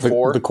 The Core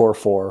Four? The core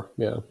four,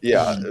 yeah.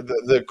 Yeah,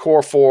 the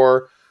Core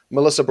Four,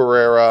 Melissa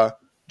Barrera,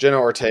 Jenna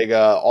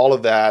Ortega, all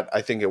of that.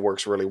 I think it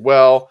works really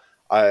well.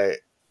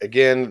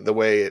 Again, the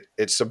way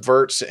it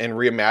subverts and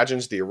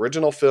reimagines the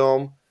original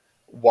film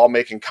while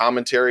making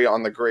commentary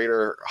on the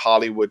greater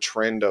Hollywood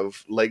trend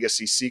of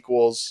legacy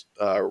sequels,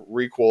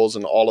 requels,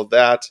 and all of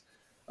that,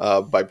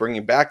 by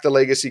bringing back the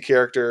legacy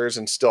characters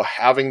and still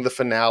having the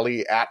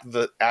finale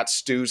at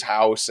Stu's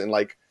house, and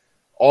like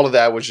all of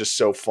that was just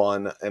so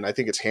fun. And I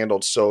think it's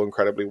handled so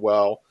incredibly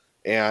well.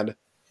 And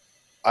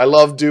I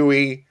love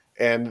Dewey,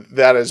 and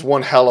that is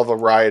one hell of a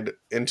ride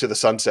into the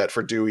sunset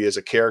for Dewey as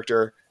a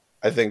character.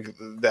 I think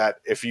that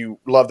if you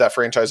love that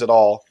franchise at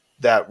all,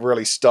 that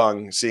really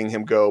stung seeing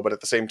him go. But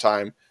at the same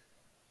time,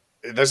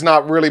 there's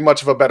not really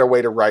much of a better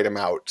way to write him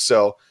out.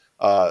 So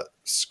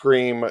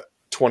Scream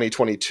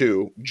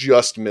 2022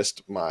 just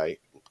missed my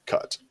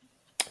cut.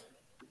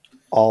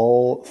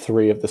 All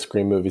three of the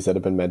Scream movies that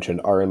have been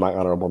mentioned are in my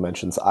honorable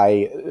mentions.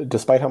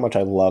 Despite how much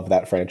I love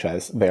that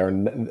franchise, they are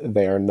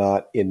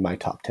not in my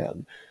top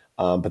 10,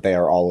 but they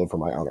are all over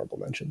my honorable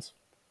mentions.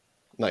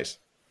 Nice.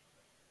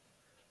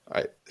 All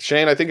right,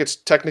 Shane, I think it's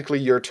technically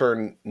your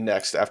turn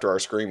next after our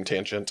Scream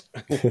tangent.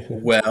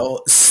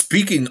 Well,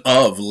 speaking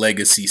of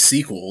legacy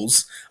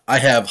sequels, I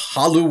have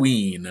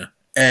Halloween,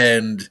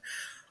 and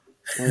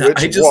Which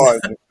I just one?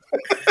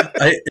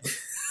 I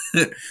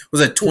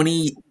was that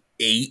 2018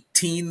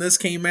 2018 this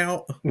came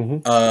out. Mm-hmm.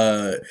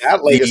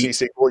 That legacy The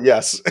sequel,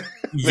 yes.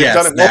 They've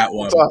done yes, it that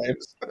multiple one.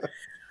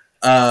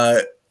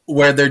 times.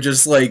 Where they're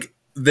just like,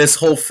 this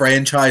whole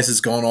franchise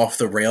has gone off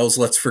the rails.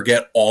 Let's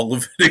forget all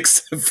of it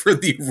except for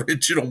the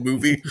original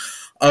movie.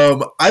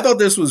 I thought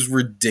this was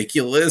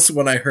ridiculous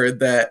when I heard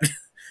that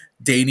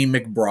Danny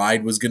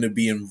McBride was going to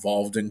be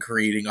involved in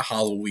creating a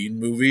Halloween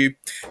movie.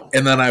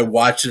 And then I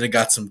watched it and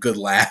got some good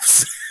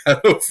laughs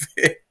out of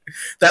it.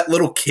 That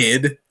little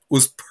kid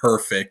was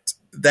perfect.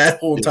 That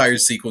whole entire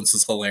sequence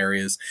is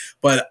hilarious.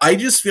 But I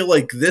just feel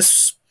like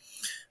this,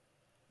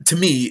 to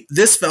me,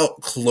 this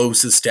felt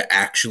closest to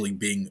actually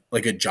being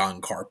like a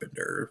John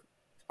Carpenter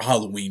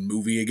Halloween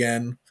movie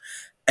again.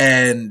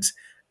 And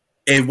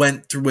it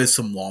went through with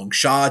some long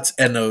shots,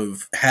 and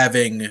of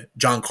having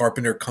John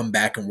Carpenter come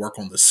back and work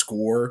on the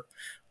score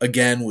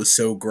again was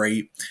so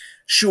great.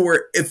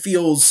 Sure, it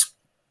feels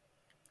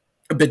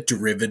a bit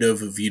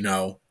derivative of,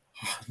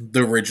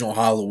 the original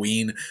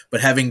Halloween,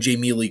 but having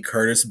Jamie Lee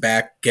Curtis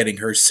back, getting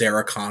her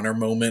Sarah Connor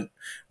moment,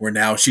 where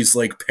now she's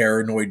like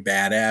paranoid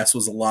badass,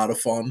 was a lot of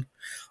fun.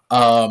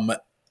 Um,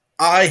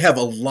 I have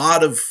a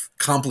lot of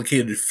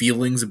complicated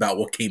feelings about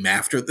what came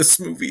after this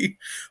movie,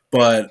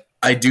 but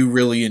I do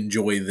really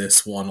enjoy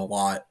this one a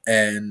lot,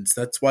 and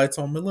that's why it's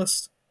on my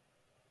list.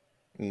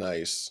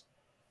 Nice.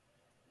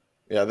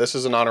 Yeah, this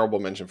is an honorable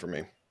mention for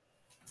me.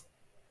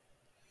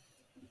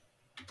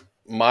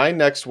 My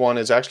next one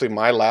is actually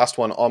my last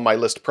one on my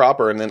list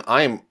proper, and then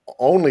I'm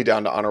only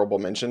down to honorable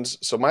mentions.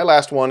 So my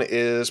last one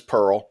is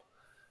Pearl.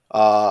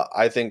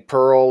 I think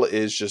Pearl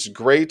is just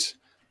great.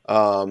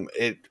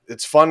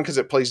 It's fun because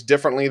it plays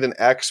differently than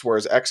X,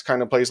 whereas X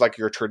kind of plays like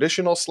your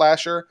traditional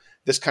slasher.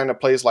 This kind of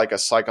plays like a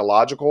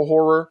psychological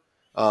horror,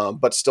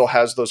 but still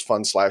has those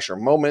fun slasher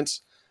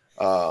moments.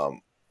 I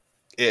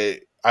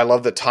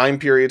love the time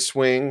period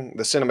swing,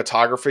 the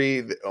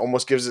cinematography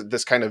almost gives it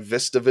this kind of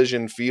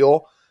VistaVision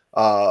feel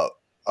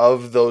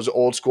of those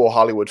old school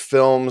Hollywood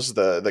films,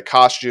 the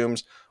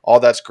costumes, all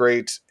that's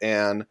great.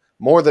 And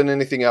more than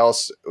anything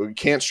else, we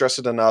can't stress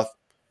it enough.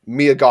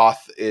 Mia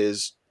Goth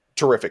is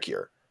terrific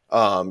here.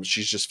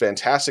 She's just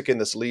fantastic in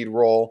this lead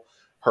role.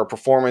 Her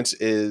performance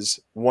is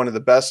one of the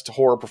best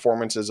horror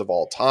performances of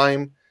all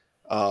time.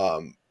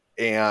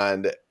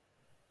 And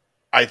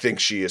I think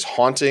she is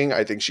haunting.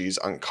 I think she's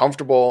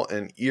uncomfortable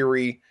and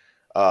eerie.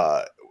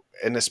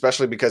 And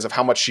especially because of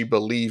how much she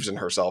believes in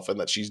herself and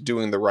that she's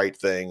doing the right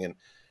thing. And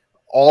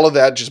all of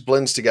that just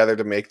blends together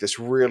to make this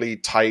really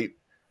tight,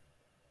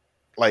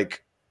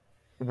 like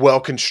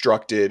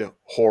well-constructed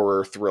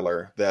horror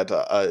thriller that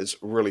is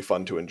really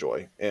fun to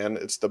enjoy. And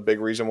it's the big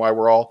reason why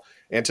we're all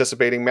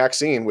anticipating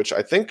Maxine, which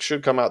I think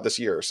should come out this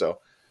year. So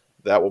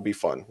that will be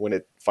fun when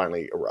it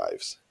finally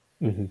arrives.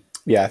 Mm-hmm.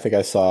 Yeah, I think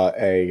I saw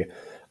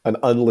an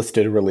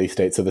unlisted release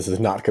date, so this is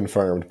not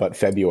confirmed, but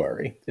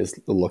February is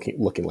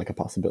looking like a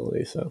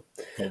possibility. So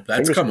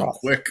that's coming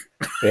quick.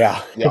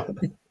 Yeah. Yeah.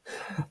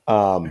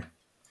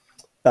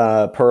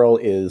 Pearl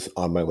is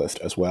on my list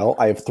as well.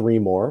 I have three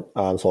more,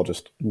 so I'll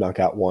just knock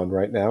out one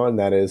right now, and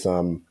that is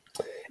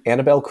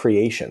Annabelle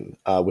Creation,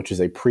 which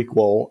is a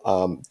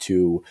prequel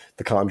to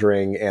The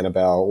Conjuring,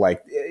 Annabelle,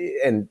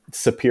 and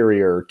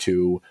superior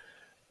to,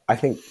 I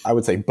think I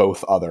would say,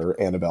 both other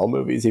Annabelle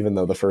movies, even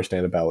though the first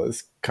Annabelle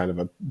is kind of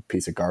a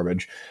piece of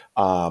garbage.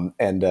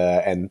 And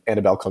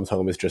Annabelle Comes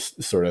Home is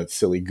just sort of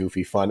silly,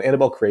 goofy fun.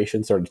 Annabelle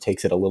Creation sort of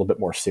takes it a little bit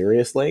more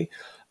seriously.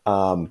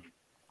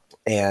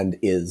 And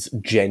is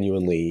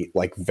genuinely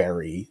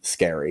very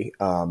scary.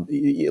 And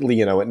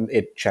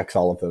it checks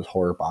all of those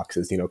horror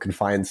boxes,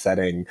 confined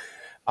setting,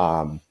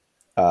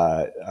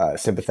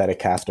 sympathetic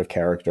cast of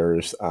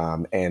characters,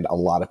 and a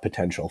lot of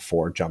potential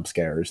for jump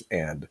scares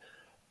and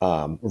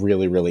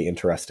really, really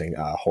interesting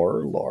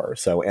horror lore.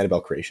 So Annabelle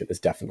Creation is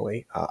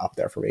definitely up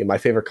there for me. My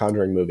favorite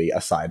Conjuring movie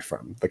aside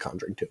from The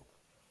Conjuring 2.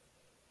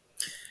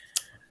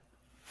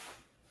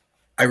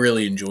 I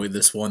really enjoyed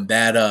this one.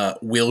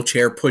 That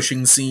wheelchair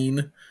pushing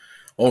scene,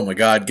 oh my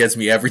God, gets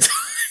me every time.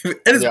 And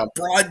it's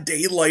broad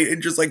daylight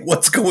and just like,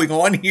 what's going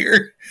on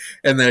here?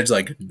 And then it's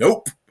like,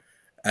 nope.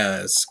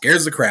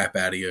 Scares the crap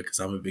out of you because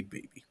I'm a big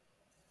baby.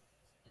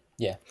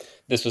 Yeah,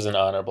 this was an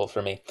honorable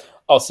for me.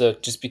 Also,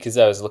 just because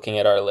I was looking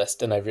at our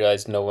list and I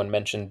realized no one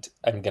mentioned,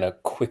 I'm going to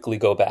quickly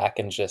go back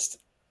and just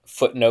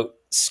footnote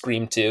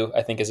Scream 2,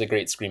 I think is a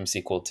great Scream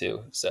sequel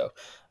too. So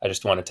I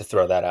just wanted to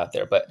throw that out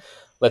there. But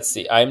let's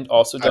see. I'm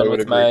also done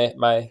with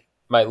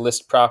my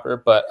list proper,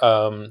 but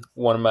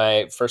one of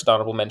my first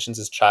honorable mentions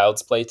is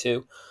Child's Play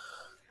 2.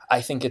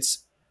 I think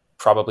it's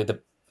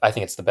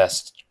the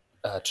best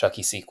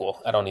Chucky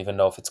sequel. I don't even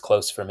know if it's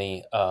close for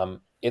me.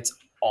 It's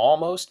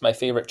almost my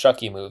favorite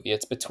Chucky movie.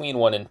 It's between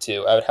 1 and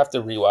 2. I would have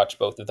to rewatch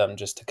both of them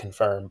just to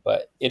confirm,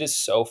 but it is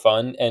so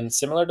fun. And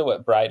similar to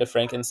what Bride of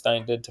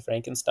Frankenstein did to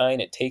Frankenstein,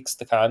 it takes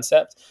the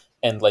concept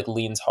and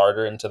leans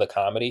harder into the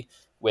comedy,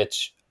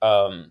 which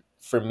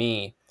for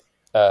me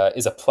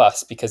is a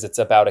plus because it's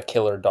about a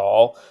killer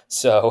doll.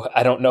 So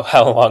I don't know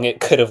how long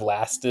it could have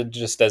lasted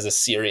just as a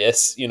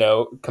serious,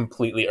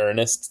 completely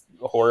earnest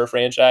horror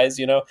franchise,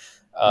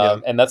 Yeah.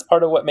 And that's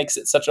part of what makes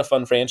it such a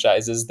fun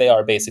franchise is they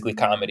are basically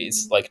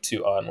comedies like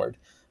 2 onward.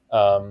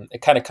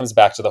 It kind of comes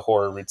back to the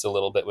horror roots a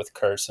little bit with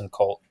Curse and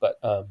Cult, but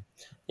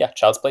yeah,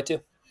 Child's Play 2.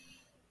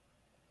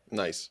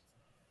 Nice.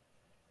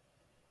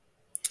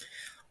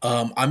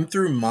 I'm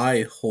through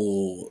my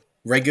whole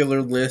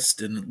regular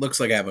list, and it looks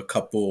like I have a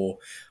couple.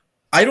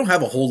 I don't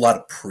have a whole lot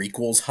of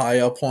prequels high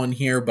up on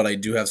here, but I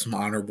do have some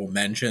honorable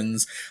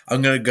mentions.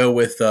 I'm gonna go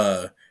with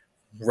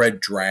Red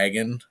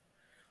Dragon,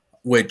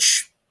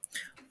 which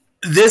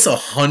this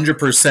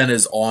 100%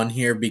 is on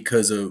here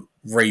because of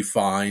Ray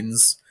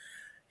Fiennes.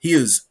 He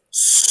is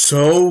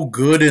so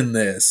good in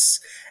this.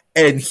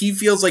 And he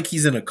feels like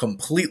he's in a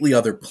completely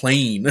other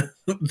plane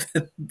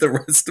than the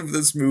rest of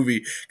this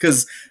movie.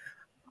 Because,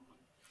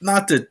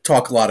 not to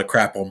talk a lot of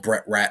crap on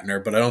Brett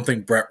Ratner, but I don't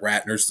think Brett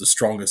Ratner's the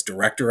strongest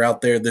director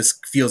out there. This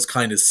feels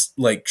kind of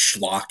like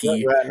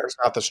schlocky. Brett Ratner's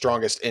not the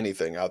strongest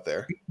anything out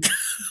there.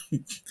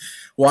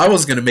 Well, I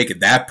was going to make it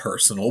that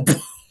personal.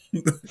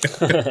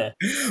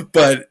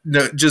 But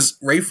no, just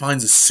Ray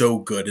Fiennes is so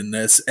good in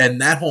this. And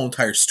that whole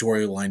entire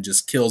storyline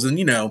just kills. And,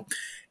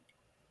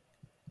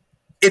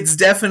 it's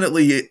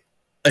definitely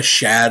a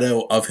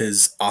shadow of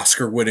his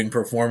Oscar-winning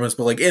performance,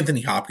 but like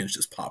Anthony Hopkins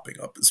just popping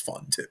up is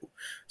fun too.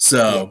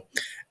 So,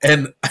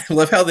 and I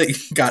love how they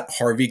got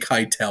Harvey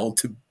Keitel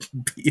to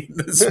be in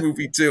this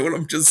movie too. And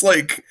I'm just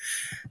like,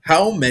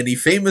 how many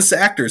famous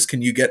actors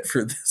can you get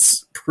for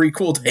this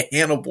prequel to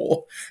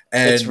Hannibal?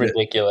 And it's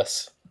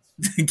ridiculous.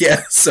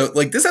 Yeah, so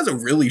like this has a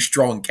really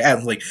strong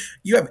cast. Like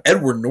you have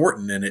Edward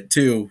Norton in it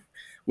too,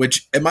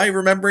 which, am I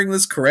remembering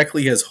this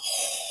correctly, has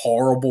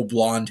horrible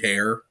blonde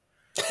hair.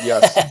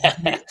 Yes.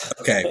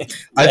 Okay.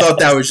 I thought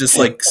that was just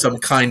like some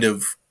kind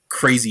of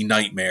crazy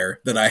nightmare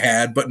that I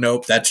had, but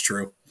nope, that's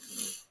true.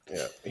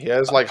 Yeah. He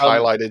has like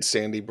highlighted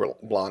sandy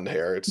blonde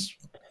hair. It's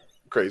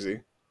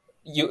crazy.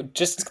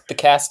 The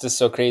cast is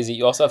so crazy.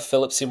 You also have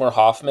Philip Seymour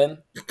Hoffman,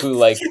 who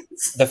like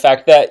the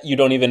fact that you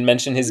don't even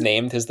mention his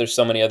name because there's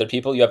so many other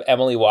people. You have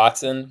Emily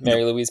Watson,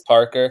 Mary Louise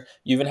Parker.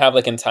 You even have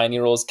like in tiny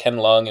roles Ken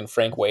Lung and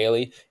Frank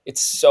Whaley.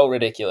 It's so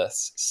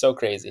ridiculous, so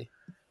crazy.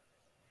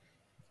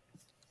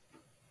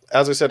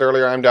 As I said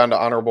earlier, I'm down to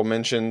honorable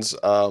mentions.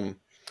 I'm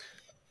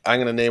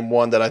going to name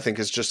one that I think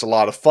is just a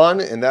lot of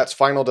fun, and that's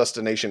Final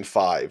Destination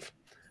 5.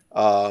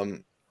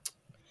 I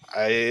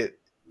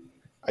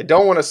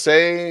don't want to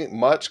say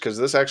much because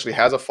this actually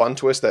has a fun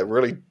twist that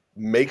really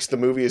makes the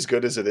movie as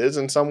good as it is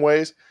in some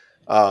ways.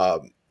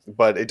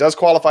 But it does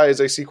qualify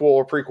as a sequel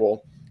or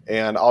prequel.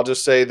 And I'll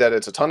just say that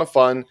it's a ton of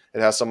fun.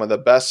 It has some of the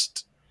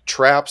best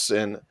traps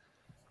and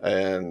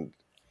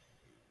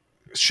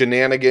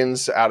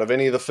shenanigans out of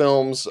any of the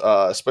films,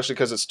 especially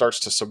because it starts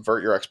to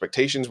subvert your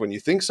expectations when you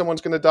think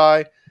someone's going to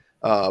die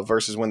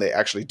versus when they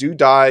actually do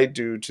die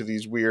due to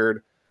these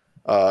weird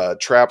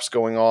traps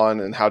going on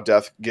and how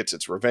death gets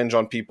its revenge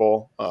on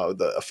people.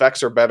 The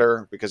effects are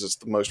better because it's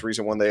the most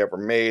recent one they ever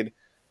made.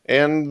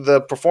 And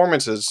the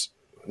performances,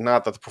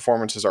 not that the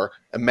performances are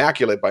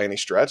immaculate by any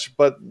stretch,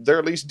 but they're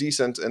at least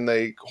decent and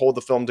they hold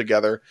the film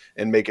together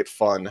and make it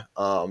fun.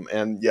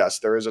 And yes,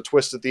 there is a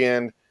twist at the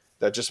end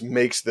that just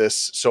makes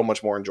this so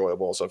much more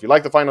enjoyable. So if you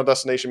like the Final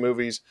Destination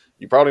movies,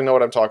 you probably know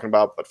what I'm talking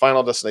about, but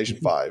Final Destination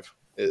 5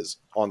 is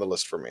on the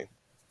list for me.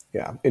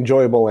 Yeah,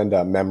 enjoyable and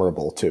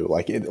memorable too.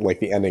 Like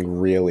the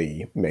ending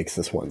really makes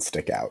this one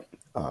stick out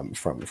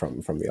from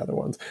the other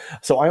ones.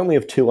 So I only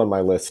have 2 on my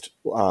list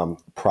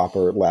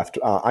proper left.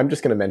 I'm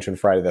just going to mention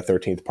Friday the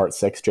 13th Part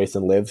 6.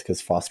 Jason Lives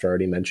because Foster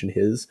already mentioned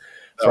his.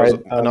 That was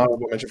an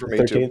honorable mention for me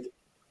 13th. Too.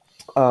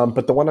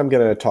 But the one I'm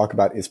going to talk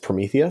about is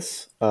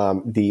Prometheus,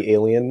 the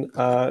Alien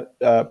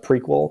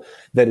prequel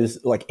that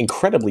is like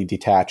incredibly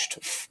detached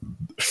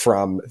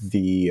from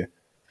the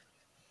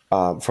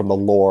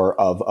lore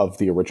of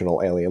the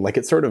original Alien. Like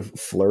it sort of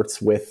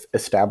flirts with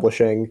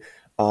establishing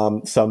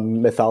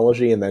some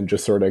mythology and then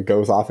just sort of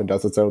goes off and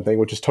does its own thing,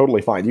 which is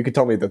totally fine. You could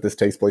tell me that this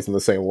takes place in the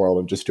same world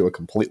and just do a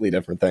completely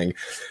different thing.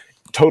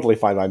 Totally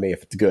fine by me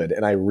if it's good.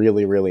 And I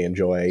really, really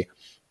enjoy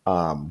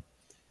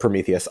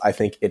Prometheus. I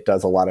think it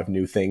does a lot of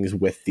new things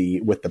with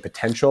the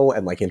potential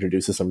and like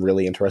introduces some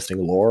really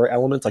interesting lore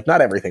elements. Like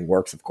not everything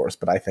works, of course,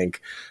 but I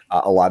think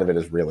a lot of it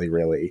is really,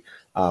 really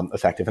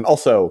effective. And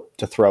also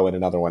to throw in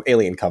another one,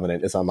 Alien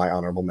Covenant is on my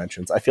honorable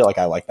mentions. I feel like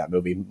I like that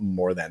movie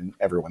more than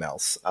everyone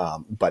else,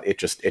 but it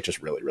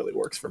just really, really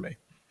works for me.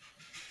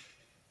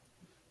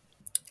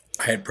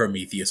 I had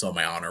Prometheus on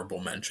my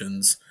honorable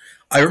mentions.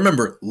 I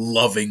remember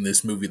loving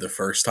this movie the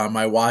first time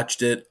I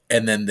watched it,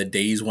 and then the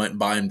days went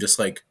by. I'm just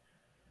like,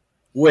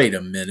 wait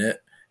a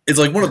minute. It's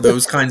like one of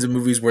those kinds of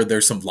movies where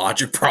there's some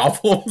logic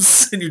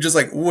problems and you're just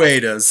like,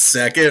 wait a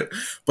second.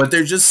 But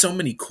there's just so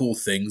many cool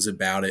things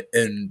about it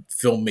and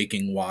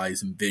filmmaking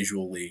wise and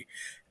visually.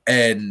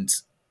 And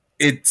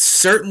it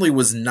certainly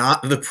was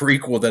not the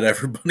prequel that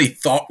everybody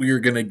thought we were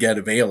going to get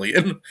of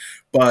Alien,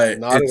 but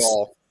not at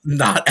all.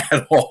 Not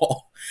at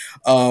all.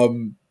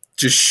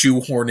 Just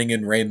shoehorning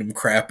in random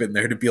crap in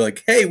there to be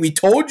like, hey, we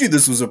told you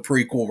this was a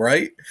prequel,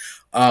 right?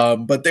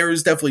 But there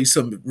is definitely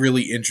some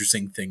really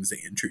interesting things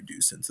they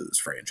introduced into this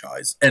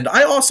franchise. And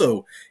I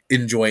also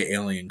enjoy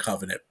Alien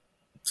Covenant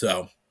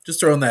So just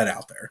throwing that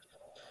out there.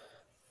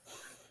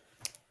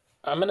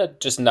 I'm going to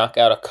just knock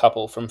out a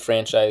couple from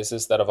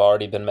franchises that have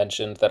already been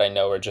mentioned that I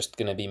know are just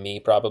going to be me,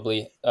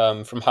 probably.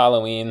 From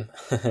Halloween,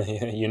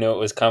 you know it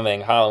was coming.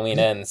 Halloween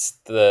Ends,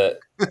 the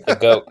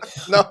goat.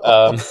 No.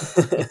 Um,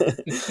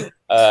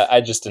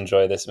 I just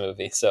enjoy this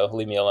movie, so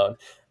leave me alone.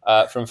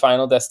 From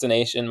Final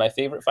Destination, my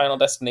favorite Final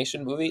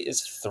Destination movie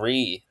is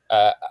 3.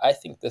 I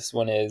think this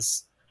one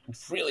is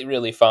really,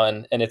 really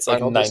fun, and it's like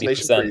Final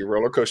Destination 3, 90%.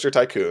 Roller Coaster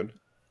Tycoon.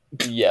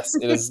 Yes,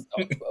 it is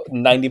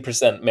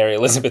 90% Mary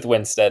Elizabeth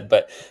Winstead,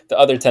 but the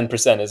other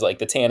 10% is like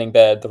the tanning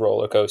bed, the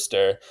roller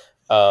coaster.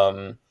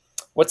 Um,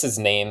 what's his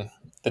name?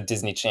 The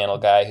Disney Channel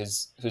guy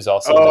who's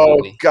also in the Oh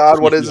movie. God,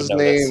 what is You would his know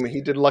this. name?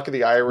 He did Luck of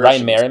the Irish. Ryan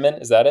And Merriman,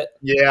 is that it?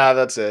 yeah,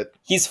 that's it.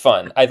 He's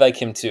fun. I like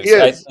him too. He So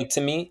I is. like, to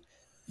me,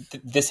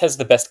 this has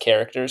the best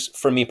characters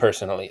for me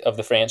personally of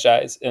the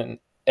franchise, and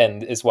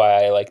is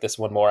why I like this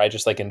one more. I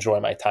just like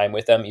enjoy my time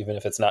with them, even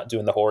if it's not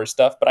doing the horror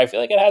stuff. But I feel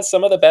like it has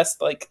some of the best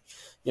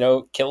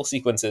kill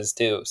sequences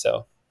too.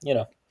 So you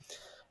know,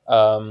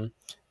 um,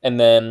 and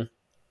then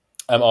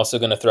I'm also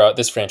going to throw out,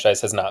 this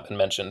franchise has not been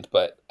mentioned,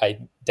 but I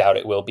doubt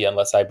it will be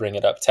unless I bring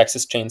it up.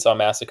 Texas Chainsaw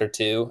Massacre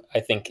 2,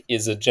 I think,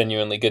 is a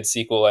genuinely good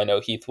sequel. I know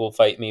Heath will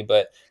fight me,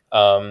 but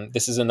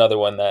this is another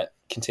one that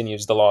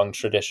continues the long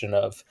tradition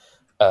of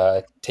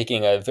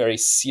taking a very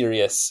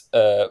serious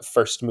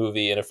first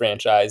movie in a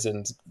franchise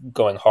and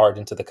going hard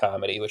into the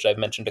comedy, which I've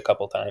mentioned a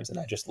couple times, and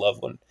I just love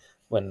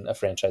when a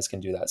franchise can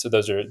do that. So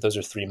those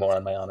are 3 more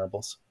on my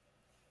honorables.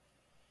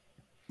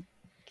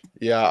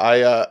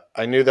 Yeah,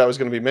 I knew that was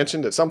going to be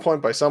mentioned at some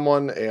point by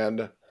someone,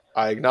 and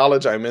I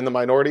acknowledge I'm in the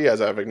minority,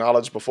 as I've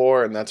acknowledged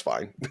before, and that's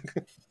fine.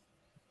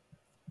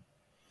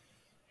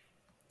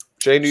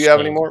 Shane, do you have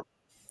any Shane. more?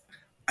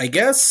 I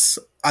guess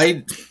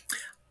I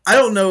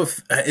don't know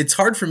if it's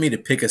hard for me to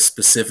pick a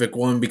specific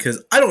one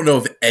because I don't know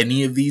if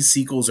any of these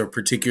sequels are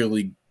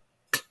particularly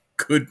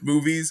good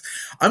movies.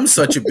 I'm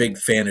such a big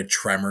fan of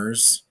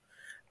Tremors.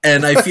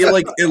 And I feel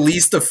like at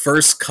least the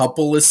first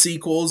couple of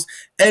sequels,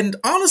 and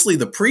honestly,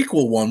 the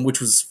prequel one,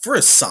 which was for a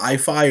sci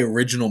fi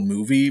original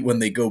movie when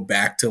they go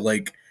back to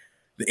like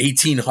the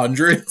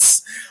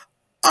 1800s,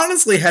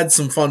 honestly had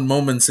some fun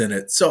moments in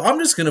it. So I'm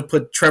just going to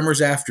put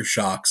Tremors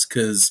Aftershocks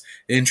because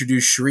it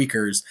introduced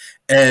Shriekers.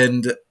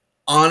 And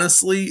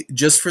honestly,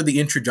 just for the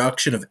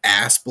introduction of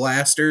ass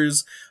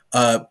blasters,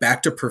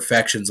 Back to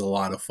Perfection's a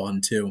lot of fun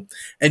too.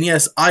 And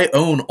yes, I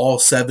own all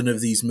 7 of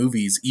these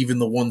movies, even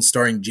the one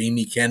starring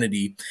Jamie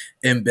Kennedy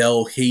and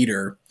Belle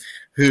Hader,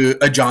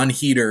 John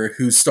Heater,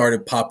 who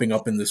started popping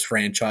up in this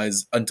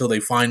franchise until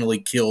they finally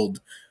killed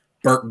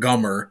Burt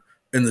Gummer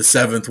in the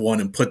 7th one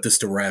and put this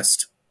to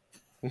rest.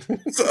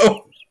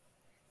 So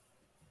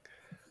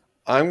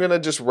I'm going to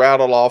just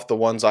rattle off the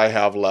ones I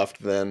have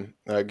left then.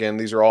 Again,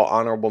 these are all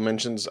honorable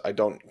mentions. I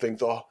don't think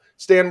they'll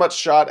stand much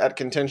shot at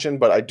contention,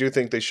 but I do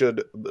think they should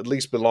at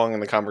least belong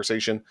in the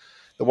conversation.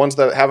 The ones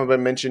that haven't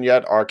been mentioned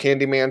yet are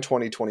Candyman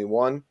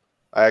 2021.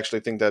 I actually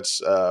think that's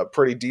a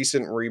pretty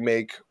decent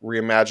remake,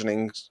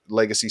 reimagining,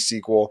 legacy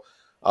sequel.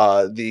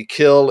 The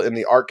kill in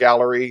the art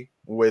gallery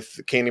with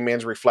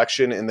Candyman's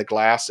reflection in the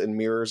glass and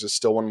mirrors is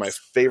still one of my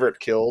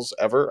favorite kills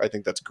ever. I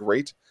think that's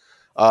great.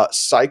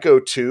 Psycho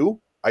 2,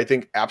 I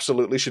think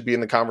absolutely should be in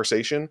the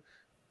conversation.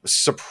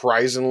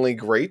 Surprisingly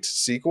great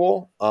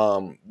sequel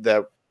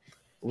that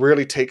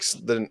really takes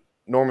the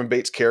Norman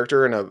Bates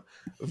character in a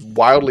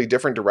wildly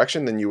different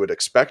direction than you would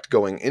expect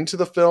going into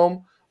the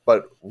film,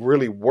 but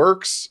really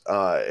works.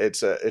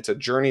 It's a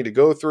journey to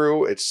go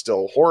through. It's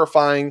still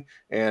horrifying,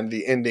 and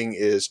the ending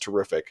is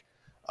terrific.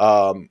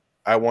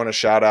 I want to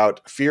shout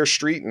out Fear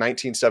Street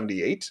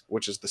 1978,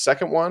 which is the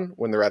second one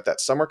when they're at that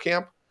summer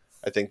camp.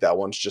 I think that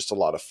one's just a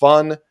lot of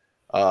fun.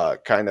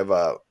 Kind of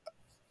a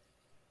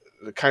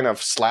kind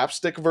of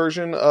slapstick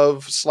version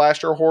of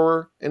slasher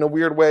horror in a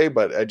weird way,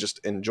 but I just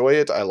enjoy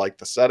it. I like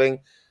the setting.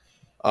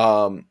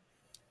 Um,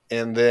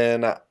 and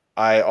then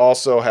I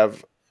also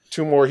have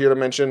 2 more here to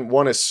mention.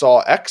 One is Saw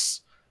X.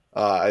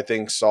 I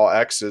think Saw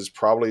X is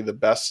probably the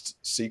best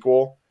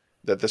sequel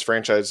that this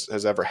franchise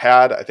has ever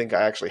had. I think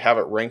I actually have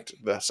it ranked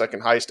the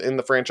second highest in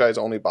the franchise,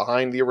 only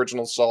behind the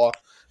original Saw,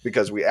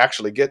 because we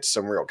actually get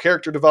some real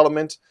character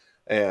development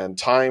and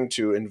time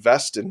to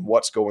invest in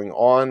what's going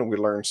on. We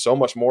learn so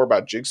much more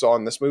about Jigsaw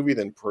in this movie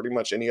than pretty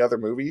much any other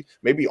movie.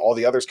 Maybe all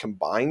the others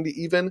combined,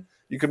 even,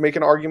 you could make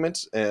an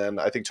argument.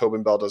 And I think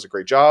Tobin Bell does a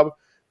great job.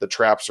 The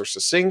traps are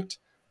succinct.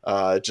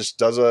 It just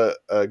does a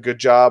good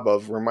job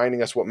of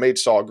reminding us what made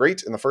Saw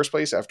great in the first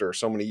place after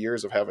so many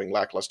years of having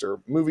lackluster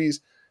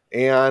movies.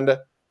 And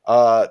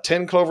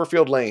 10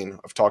 Cloverfield Lane.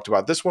 I've talked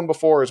about this one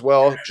before as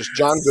well. Just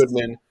John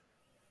Goodman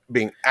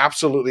being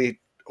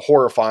absolutely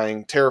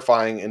horrifying,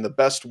 terrifying in the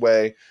best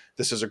way.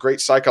 This is a great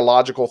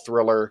psychological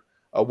thriller.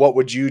 What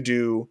would you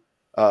do?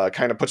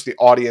 Kind of puts the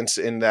audience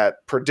in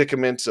that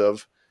predicament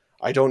of,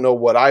 I don't know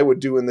what I would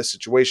do in this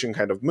situation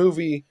kind of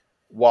movie,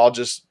 while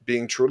just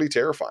being truly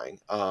terrifying.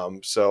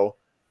 So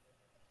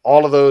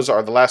all of those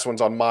are the last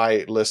ones on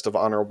my list of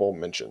honorable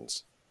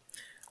mentions.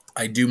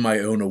 I do my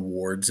own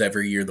awards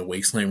every year, the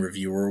Wasteland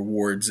Reviewer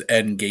Awards,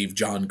 and gave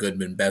John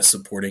Goodman Best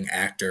Supporting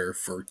Actor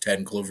for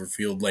 10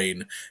 Cloverfield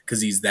Lane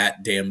because he's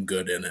that damn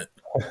good in it.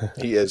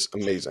 He is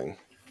amazing.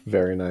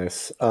 Very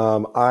nice.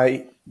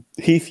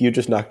 Heath, you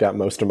just knocked out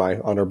most of my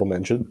honorable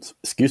mentions.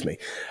 Excuse me.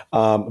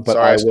 But Sorry,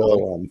 I I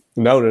stole will.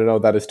 No,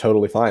 that is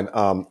totally fine.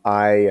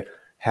 I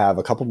have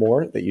a couple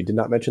more that you did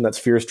not mention. That's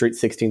Fear Street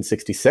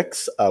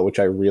 1666, which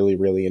I really,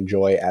 really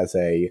enjoy as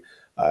a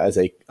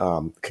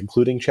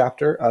concluding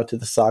chapter to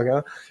the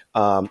saga.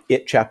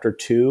 It Chapter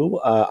 2,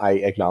 I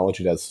acknowledge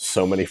it has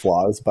so many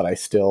flaws, but I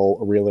still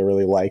really,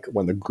 really like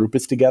when the group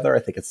is together. I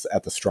think it's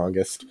at the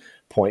strongest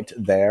point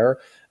there.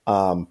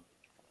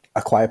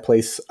 A Quiet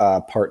Place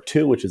Part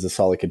 2, which is a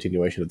solid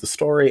continuation of the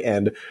story,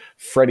 and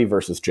Freddy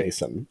versus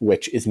Jason,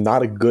 which is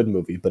not a good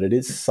movie, but it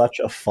is such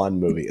a fun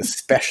movie,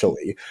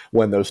 especially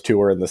when those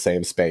two are in the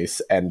same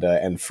space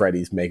and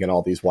Freddy's making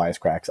all these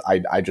wisecracks.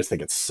 I just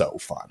think it's so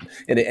fun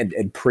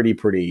and pretty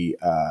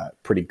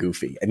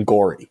goofy and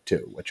gory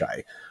too, which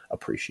I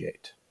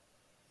appreciate.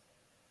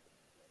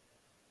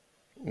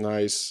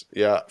 Nice.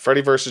 Yeah. Freddy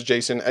versus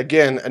Jason.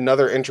 Again,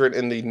 another entrant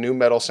in the new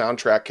metal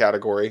soundtrack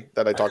category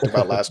that I talked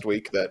about last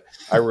week that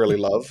I really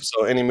love.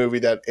 So any movie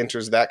that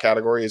enters that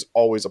category is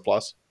always a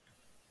plus.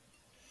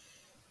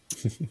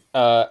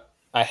 I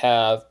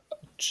have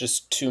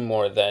just two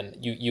more. Then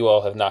you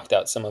all have knocked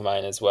out some of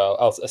mine as well.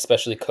 I'll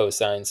especially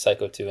co-sign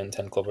Psycho 2 and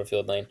 10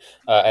 Cloverfield Lane.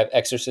 I have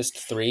Exorcist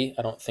 3.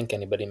 I don't think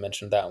anybody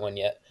mentioned that one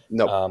yet.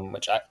 Nope.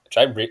 Which I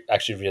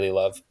actually really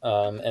love.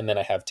 And then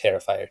I have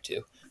Terrifier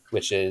 2,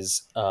 which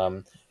is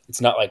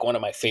it's not like one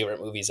of my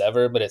favorite movies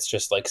ever, but it's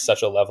just like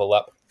such a level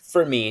up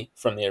for me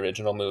from the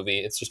original movie.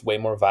 It's just way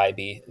more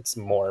vibey. It's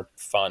more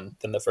fun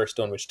than the first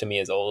one, which to me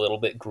is a little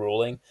bit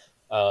grueling.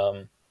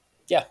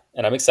 Yeah,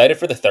 and I'm excited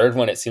for the third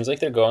one. It seems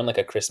like they're going like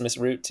a Christmas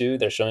route too.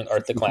 They're showing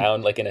Art the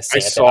Clown like in a I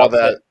Santa saw outfit.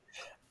 that.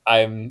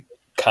 I'm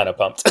kind of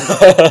pumped.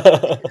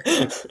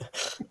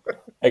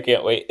 I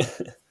can't wait.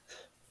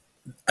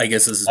 I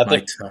guess this is I my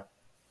think, time.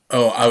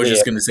 Oh, I was yeah,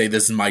 just going to say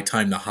this is my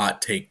time to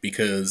hot take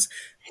because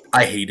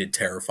I hated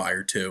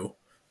Terrifier 2.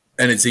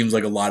 And it seems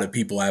like a lot of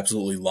people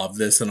absolutely love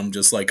this. And I'm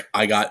just like,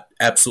 I got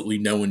absolutely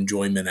no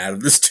enjoyment out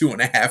of this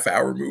 2.5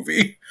 hour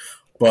movie.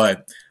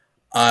 But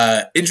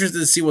interested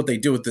to see what they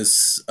do with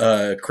this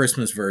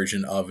Christmas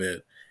version of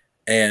it.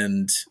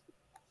 And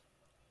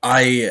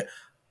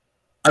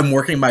I'm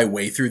working my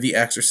way through the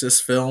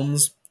Exorcist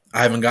films.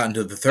 I haven't gotten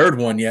to the third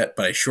one yet,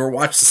 but I sure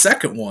watched the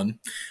second one,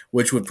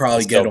 which would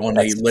probably get on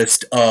a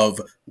list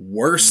of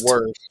worst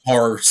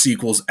horror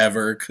sequels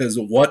ever, because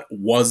what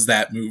was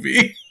that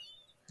movie?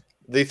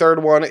 The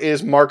third one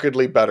is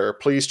markedly better.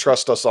 Please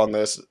trust us on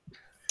this.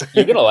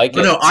 you're gonna like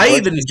But it. no, I George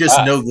even is just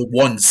back. know the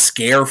one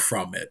scare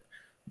from it.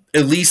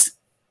 At least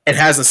it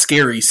has a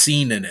scary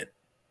scene in it.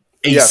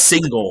 A Yes.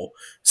 single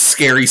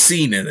scary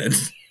scene in it.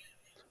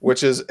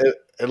 Which is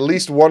at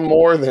least one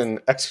more than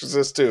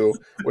Exorcist 2,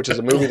 which is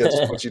a movie that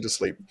just puts you to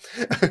sleep.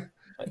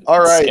 All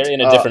right. Scary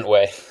in a different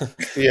way.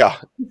 Yeah.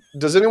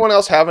 Does anyone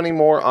else have any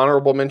more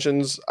honorable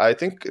mentions? I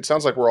think it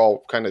sounds like we're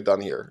all kind of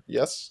done here.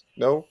 Yes?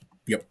 No?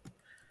 Yep.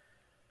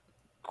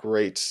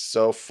 Great.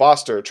 So,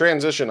 Foster,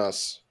 transition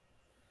us.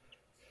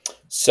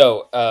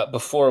 So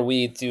before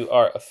we do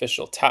our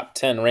official top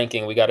 10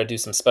 ranking, we got to do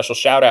some special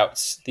shout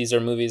outs. These are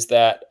movies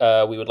that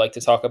we would like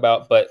to talk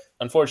about, but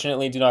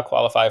unfortunately do not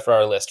qualify for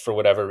our list for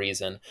whatever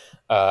reason.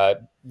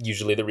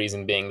 Usually the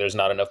reason being there's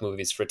not enough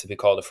movies for it to be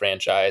called a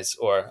franchise,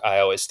 or I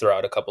always throw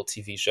out a couple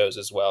TV shows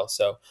as well.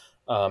 So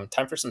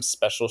time for some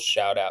special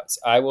shout outs.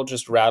 I will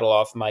just rattle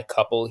off my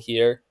couple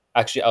here.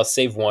 Actually, I'll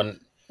save one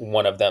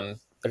of them.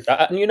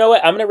 You know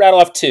what? I'm going to rattle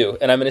off two,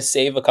 and I'm going to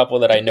save a couple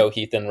that I know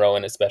Heath and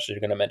Rowan especially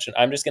are going to mention.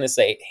 I'm just going to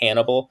say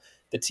Hannibal,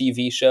 the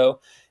TV show,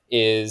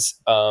 is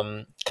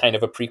kind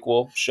of a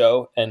prequel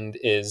show, and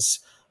it's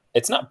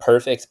not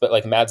perfect, but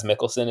like Mads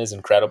Mikkelsen is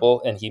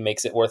incredible, and he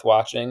makes it worth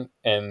watching.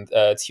 And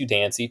it's Hugh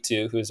Dancy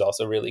too, who's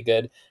also really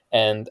good.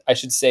 And I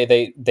should say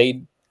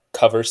they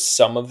cover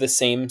some of the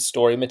same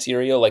story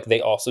material. Like they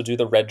also do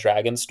the Red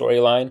Dragon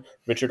storyline.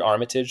 Richard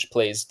Armitage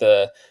plays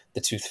the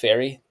Tooth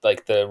Fairy,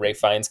 like the Ray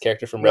Fiennes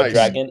character from Red Nice.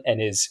 Dragon,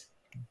 and is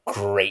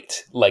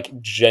great,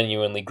 like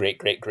genuinely great.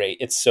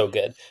 It's so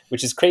good,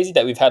 which is crazy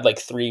that we've had like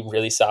three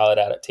really solid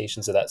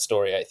adaptations of that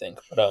story, I think.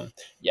 But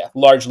yeah,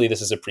 largely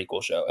this is a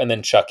prequel show. And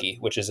then Chucky,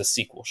 which is a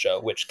sequel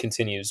show, which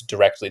continues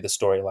directly the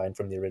storyline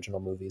from the original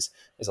movies,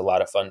 is a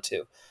lot of fun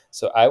too.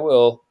 So I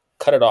will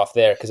cut it off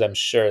there because I'm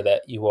sure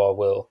that you all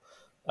will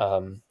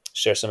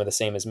share some of the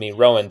same as me.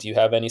 Rowan, do you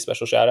have any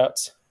special shout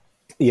outs?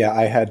 Yeah,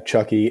 I had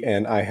Chucky,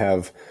 and I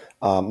have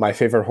my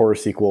favorite horror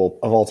sequel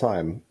of all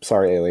time.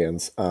 Sorry,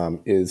 aliens.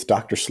 Is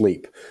Doctor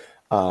Sleep,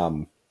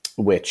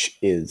 which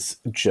is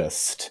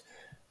just,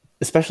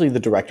 especially the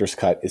director's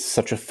cut, is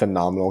such a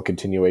phenomenal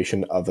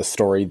continuation of a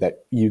story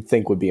that you'd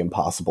think would be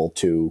impossible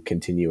to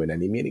continue in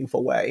any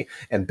meaningful way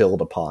and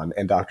build upon.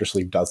 And Doctor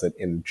Sleep does it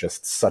in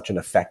just such an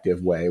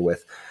effective way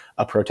with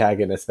a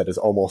protagonist that is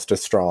almost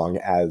as strong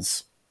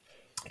as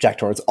Jack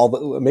Torrance,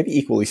 although maybe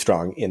equally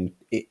strong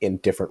in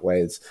different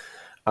ways.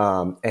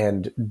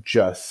 And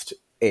just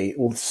a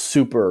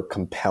super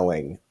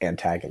compelling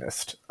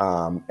antagonist.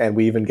 And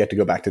we even get to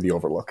go back to the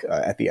Overlook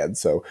at the end.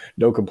 So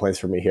no complaints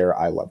from me here.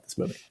 I love this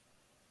movie.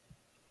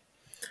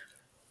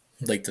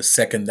 Like to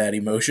second that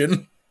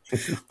emotion.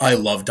 I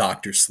love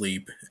Doctor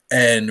Sleep,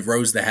 and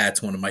Rose the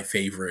Hat's one of my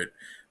favorite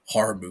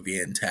horror movie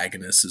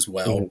antagonists as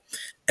well. Mm-hmm.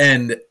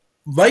 And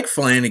Mike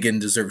Flanagan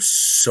deserves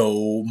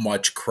so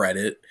much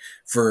credit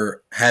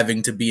for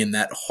having to be in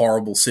that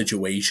horrible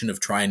situation of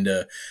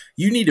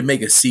you need to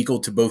make a sequel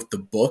to both the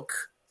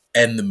book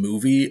and the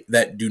movie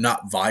that do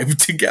not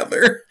vibe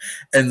together,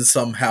 and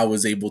somehow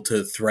was able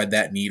to thread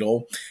that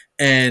needle.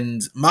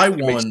 And my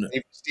one,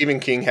 Stephen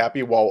King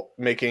happy while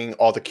making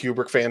all the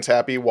Kubrick fans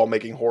happy, while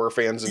making horror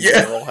fans in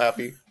general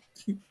happy.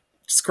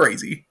 It's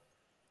crazy.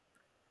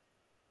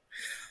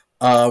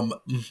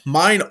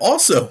 Mine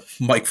also,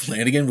 Mike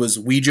Flanagan, was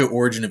Ouija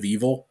Origin of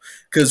Evil.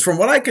 Because from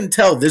what I can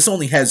tell, this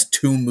only has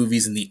 2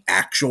 movies in the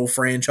actual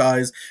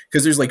franchise.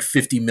 Because there's like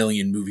 50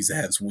 million movies that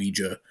has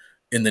Ouija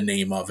in the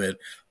name of it.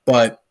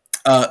 But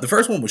the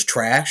first one was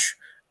trash.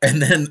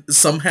 And then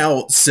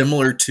somehow,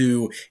 similar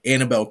to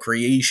Annabelle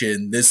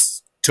Creation,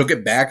 this took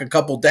it back a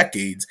couple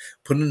decades,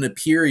 put in a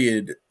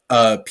period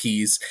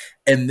piece.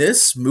 And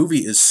this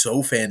movie is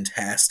so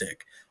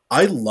fantastic.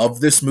 I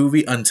love this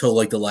movie until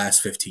like the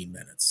last 15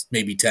 minutes,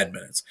 maybe 10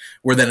 minutes,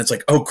 where then it's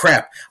like, oh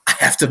crap, I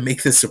have to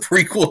make this a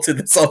prequel to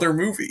this other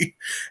movie.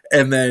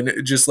 And then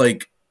just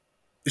like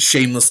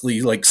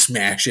shamelessly like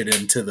smash it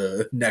into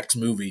the next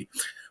movie.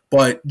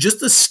 But just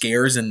the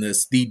scares in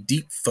this, the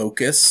deep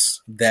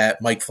focus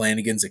that Mike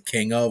Flanagan's a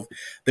king of.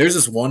 There's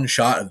this one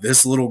shot of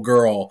this little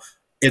girl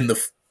in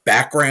the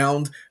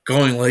background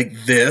going like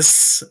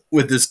this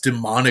with this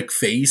demonic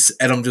face.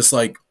 And I'm just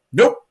like,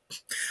 nope.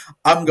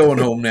 I'm going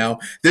home now.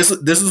 This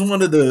is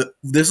one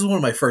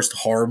of my first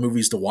horror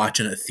movies to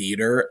watch in a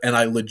theater, and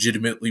I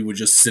legitimately was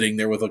just sitting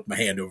there with like my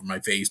hand over my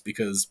face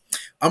because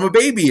I'm a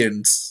baby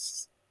and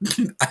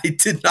I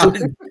did not.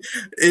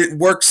 It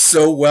worked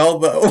so well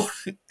though,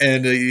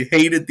 and I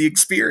hated the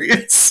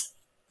experience.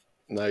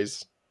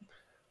 Nice.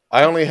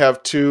 I only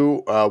have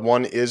 2.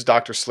 One is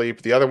Dr.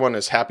 Sleep. The other one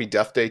is Happy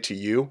Death Day to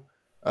You.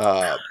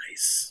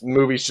 Nice.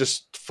 Movie's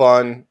just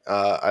fun.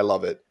 I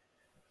love it.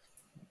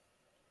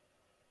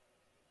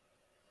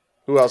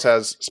 Who else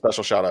has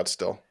special shout outs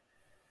still?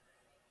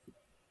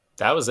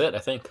 That was it, I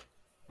think.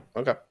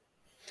 Okay.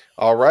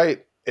 All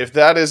right. If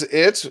that is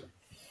it,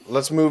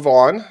 let's move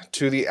on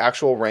to the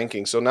actual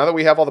ranking. So now that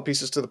we have all the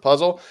pieces to the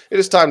puzzle, it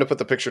is time to put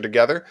the picture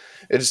together.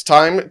 It is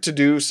time to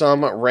do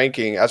some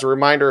ranking. As a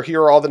reminder,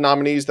 here are all the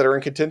nominees that are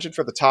in contention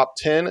for the top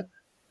 10.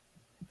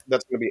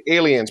 That's going to be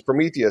Aliens,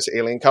 Prometheus,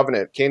 Alien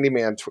Covenant,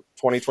 Candyman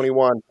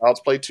 2021, Child's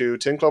Play 2,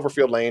 10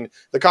 Cloverfield Lane,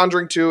 The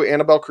Conjuring 2,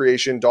 Annabelle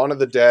Creation, Dawn of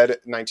the Dead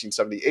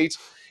 1978,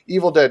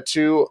 Evil Dead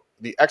 2,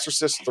 The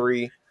Exorcist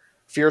 3,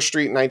 Fear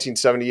Street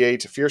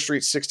 1978, Fear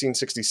Street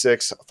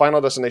 1666, Final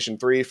Destination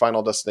 3,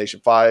 Final Destination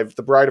 5,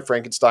 The Bride of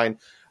Frankenstein,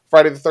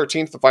 Friday the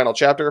 13th, The Final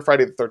Chapter,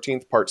 Friday the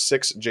 13th, Part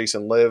 6,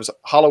 Jason Lives,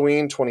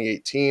 Halloween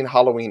 2018,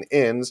 Halloween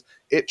Ends,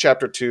 It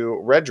Chapter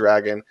 2, Red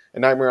Dragon, A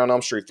Nightmare on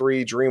Elm Street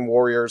 3, Dream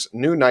Warriors,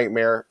 New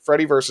Nightmare,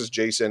 Freddy vs.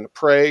 Jason,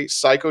 Prey,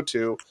 Psycho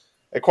 2,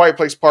 A Quiet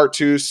Place Part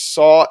 2,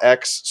 Saw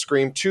X,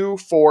 Scream 2,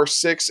 4,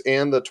 6,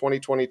 and the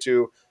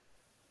 2022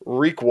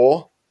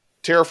 Prequel,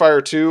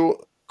 Terrifier 2,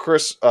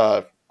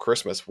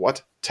 Christmas,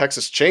 what?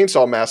 Texas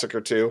Chainsaw Massacre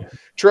 2,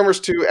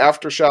 Tremors 2,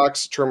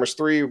 Aftershocks, Tremors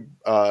 3,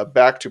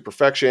 Back to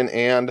Perfection,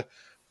 and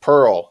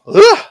Pearl.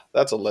 Ugh,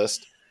 that's a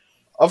list.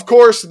 Of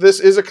course, this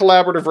is a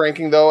collaborative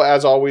ranking, though.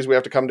 As always, we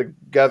have to come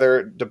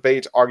together,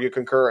 debate, argue,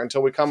 concur,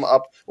 until we come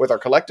up with our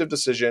collective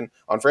decision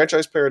on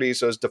Franchise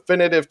Paradiso's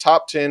definitive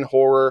top 10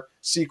 horror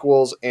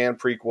sequels and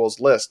prequels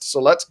list. So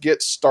let's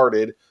get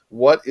started.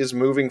 What is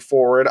moving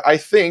forward? I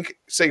think,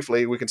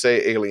 safely, we can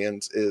say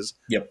Aliens is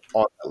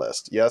on the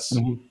list. Yes?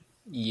 Mm-hmm.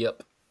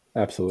 Yep.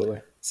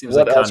 Absolutely. Seems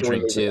What like else are we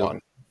Conjuring moving 2.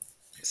 on?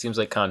 Seems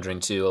like Conjuring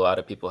 2 a lot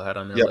of people had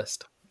on their Yep.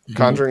 list.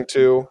 Conjuring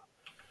 2.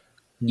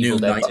 Evil New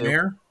Dead 2.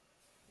 Nightmare.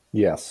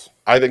 Yes.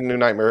 I think New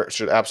Nightmare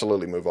should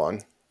absolutely move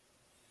on.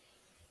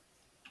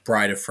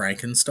 Bride of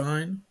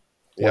Frankenstein.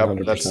 Yep,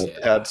 100%.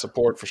 that's had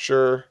support for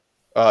sure.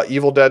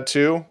 Evil Dead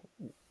 2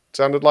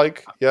 sounded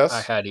like, yes?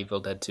 I had Evil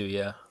Dead 2,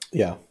 yeah.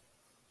 Yeah.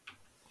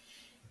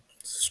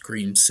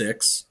 Scream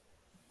 6.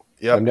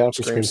 Yep, I'm down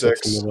for Scream Scream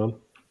 6 6. to move on.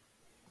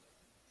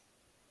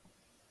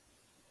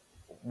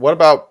 What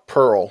about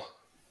Pearl?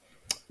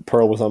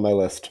 Pearl was on my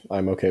list.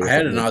 I'm okay with I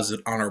had it.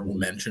 an honorable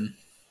mention.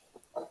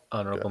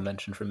 Honorable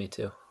mention for me,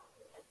 too.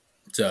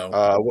 So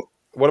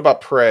What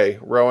about Prey?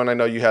 Rowan, I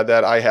know you had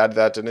that. I had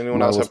that. Did anyone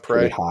Mine else was have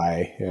Prey? pretty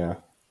high. Yeah.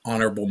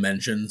 honorable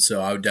mention.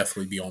 So I would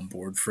definitely be on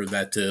board for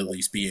that to at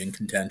least be in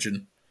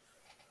contention.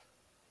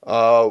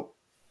 The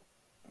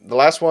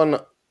last one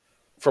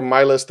from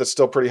my list that's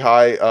still pretty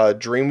high,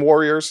 Dream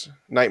Warriors,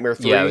 Nightmare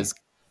 3. Yeah,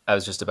 I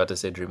was just about to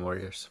say Dream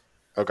Warriors.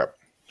 Okay.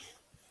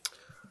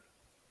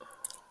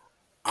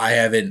 I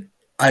haven't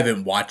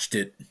watched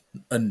it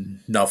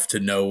enough to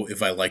know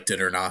if I liked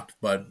it or not,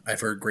 but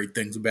I've heard great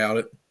things about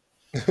it.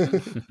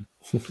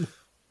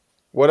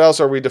 What else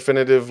are we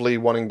definitively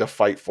wanting to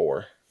fight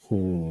for?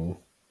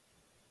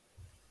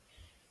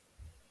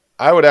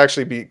 I would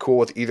actually be cool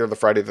with either the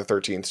Friday the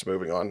 13th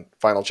moving on,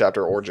 final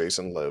chapter, or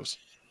Jason Lives.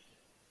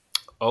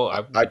 Oh, I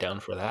would be down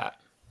for that.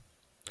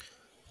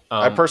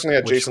 I personally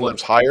had Which Jason one?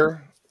 Lives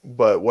higher,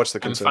 but what's the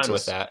I'm consensus? fine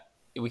with that.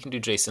 We can do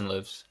Jason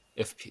Lives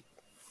if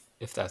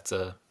that's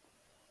a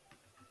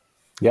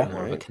Yeah,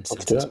 more of a let's do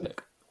consensus it.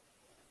 pick.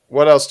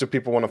 What else do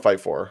people want to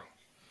fight for?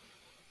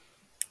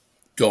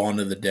 Dawn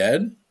of the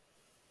Dead.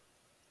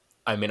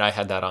 I mean, I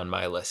had that on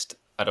my list.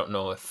 I don't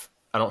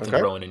think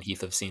Okay. Rowan and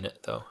Heath have seen it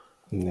though.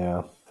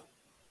 Yeah.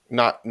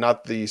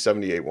 Not the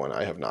 78 one.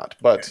 I have not,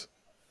 but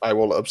I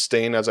will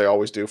abstain as I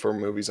always do for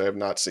movies I have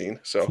not seen.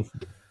 So,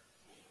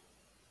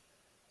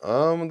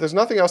 there's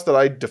nothing else that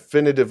I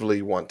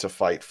definitively want to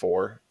fight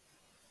for.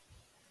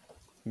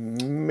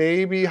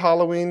 Maybe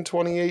Halloween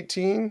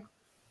 2018.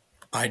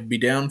 I'd be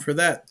down for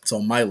that. It's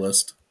on my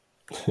list.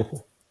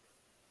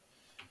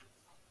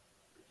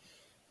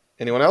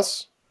 Anyone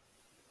else?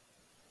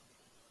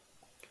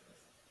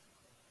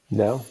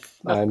 No,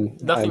 Nothing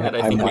that I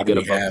I'm think we happy. get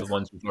we above have. the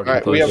ones we've All already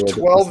right, we have proposed.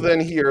 12 then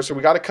here, so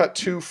we got to cut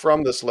 2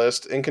 from this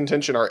list. In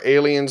contention are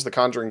Aliens, The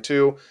Conjuring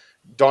 2,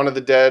 Dawn of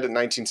the Dead,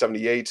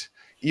 1978,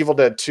 Evil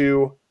Dead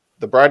 2,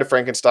 The Bride of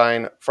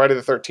Frankenstein, Friday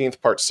the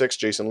 13th, Part 6,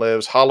 Jason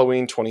Lives,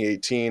 Halloween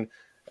 2018,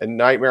 and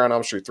Nightmare on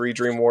Elm Street 3,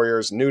 Dream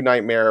Warriors, New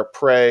Nightmare,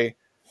 Prey,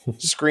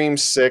 Scream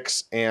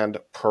 6, and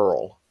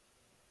Pearl.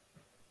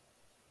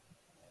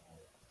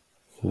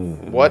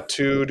 What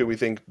 2 do we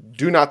think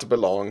do not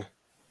belong?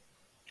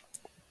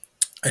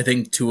 I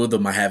think 2 of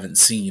them I haven't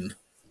seen,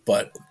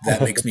 but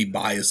that makes me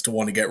biased to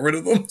want to get rid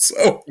of them.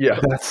 So Yeah.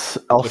 That's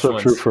also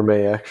Which true ones? for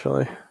me,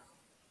 actually.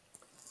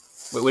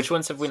 Wait, which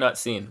ones have we not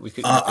seen? We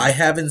could. I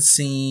haven't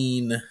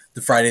seen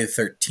the Friday the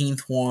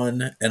 13th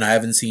one, and I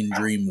haven't seen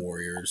Dream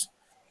Warriors.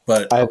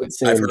 But I haven't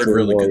seen I've heard Dream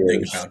really good things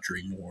Warriors about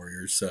Dream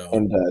Warriors. So,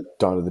 and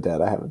Dawn of the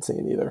Dead. I haven't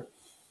seen either.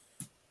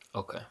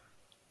 Okay.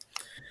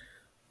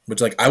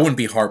 which like I wouldn't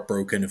be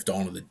heartbroken if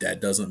Dawn of the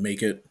Dead doesn't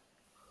make it,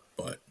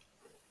 but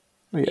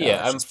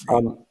Yeah, that's just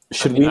me.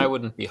 Should I we?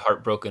 wouldn't be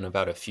heartbroken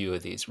about a few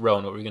of these.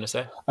 Rowan, what were you going to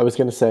say? I was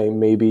going to say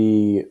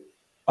maybe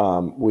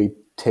we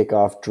take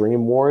off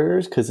Dream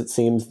Warriors because it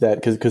seems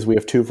that because we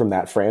have 2 from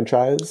that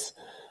franchise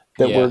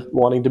that Yeah. we're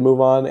wanting to move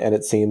on, and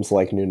it seems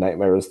like New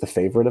Nightmare is the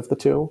favorite of the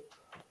 2.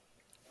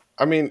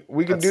 I mean,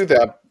 we can do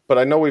that, but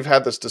I know we've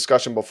had this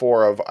discussion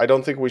before of I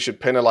don't think we should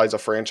penalize a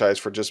franchise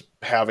for just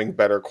having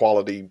better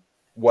quality,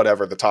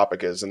 whatever the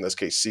topic is, in this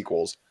case,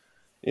 sequels.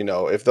 You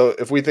know,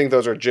 if we think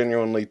those are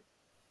genuinely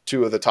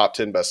 2 of the top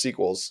 10 best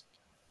sequels,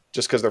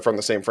 just because they're from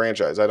the same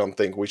franchise, I don't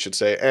think we should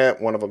say,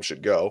 one of them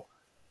should go.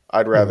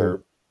 I'd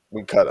rather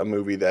we cut a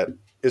movie that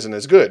isn't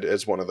as good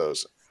as one of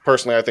those.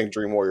 Personally, I think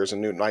Dream Warriors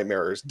and New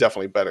Nightmare is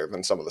definitely better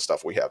than some of the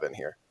stuff we have in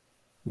here.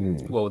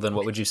 Well, then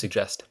what would you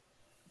suggest?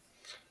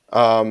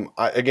 I'm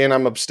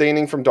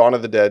abstaining from Dawn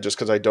of the Dead just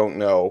because I don't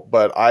know,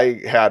 but I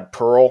had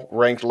Pearl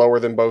ranked lower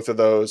than both of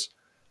those.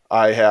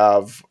 I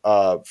have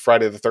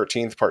Friday the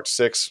 13th, Part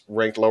 6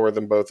 ranked lower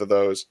than both of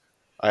those.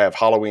 I have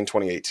Halloween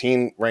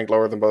 2018 ranked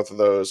lower than both of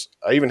those.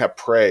 I even have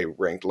Prey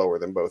ranked lower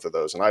than both of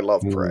those, and I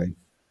love Prey.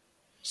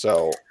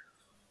 So,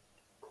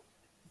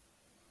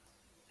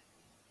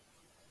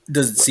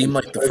 Does it seem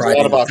like the there's a Friday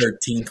lot of the options.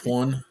 13th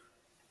one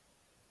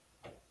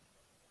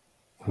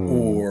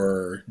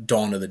or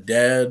Dawn of the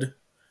Dead?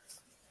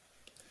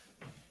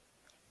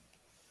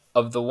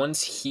 Of the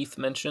ones Heath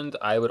mentioned,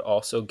 I would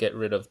also get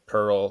rid of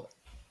Pearl,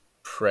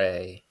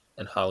 Prey,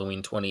 and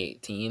Halloween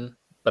 2018,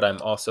 but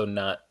I'm also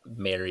not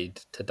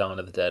married to Dawn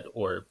of the Dead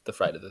or the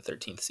Friday the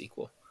 13th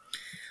sequel.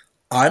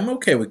 I'm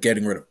okay with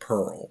getting rid of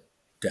Pearl,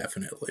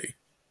 definitely.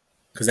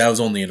 Because that was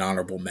only an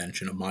honorable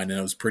mention of mine, and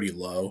it was pretty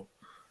low.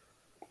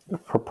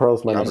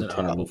 Pearl's my It was number an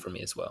 10. honorable for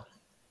me as well.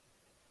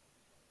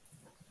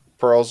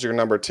 Pearl's your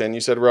number 10,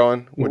 you said,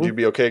 Rowan. Would you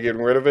be okay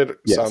getting rid of it?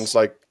 Yes. Sounds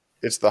like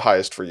it's the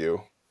highest for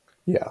you.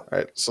 Yeah. All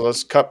right, so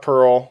let's cut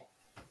Pearl.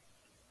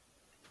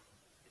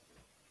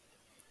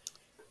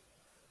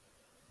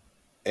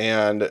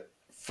 And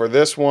for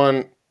this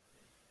one,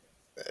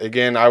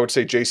 again, I would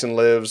say Jason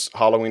Lives,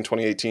 Halloween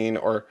 2018,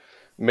 or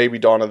maybe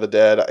Dawn of the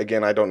Dead.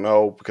 Again, I don't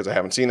know because I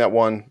haven't seen that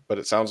one, but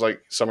it sounds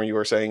like some of you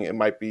are saying it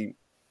might be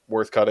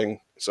worth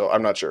cutting. So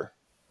I'm not sure.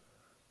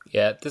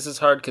 Yeah, this is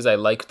hard because I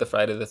liked the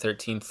Friday the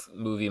 13th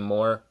movie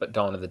more, but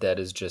Dawn of the Dead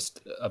is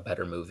just a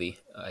better movie,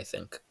 I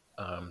think.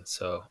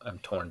 So I'm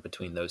torn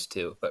between those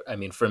 2. But I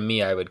mean, for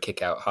me, I would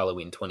kick out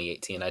Halloween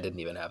 2018. I didn't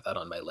even have that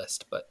on my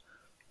list, but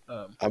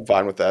I'm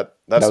fine with that.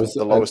 That's That was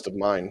the lowest of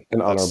mine. An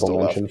That's honorable still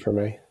mention left. for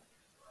me.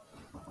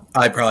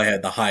 I probably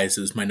had the highest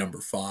as my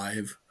number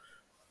 5,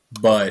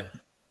 but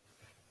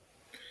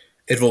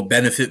it will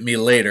benefit me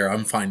later.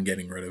 I'm fine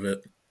getting rid of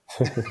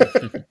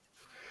it.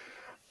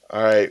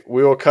 All right,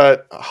 we will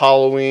cut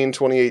Halloween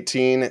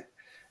 2018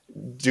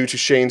 due to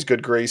Shane's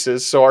good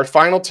graces. So our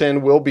final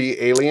 10 will be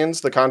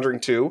Aliens, The Conjuring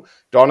 2,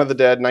 Dawn of the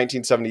Dead,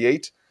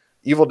 1978,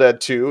 Evil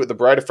Dead 2, The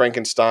Bride of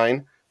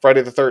Frankenstein,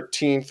 Friday the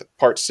 13th,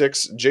 Part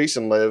 6,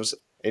 Jason Lives,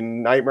 A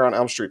Nightmare on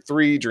Elm Street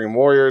 3, Dream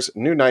Warriors,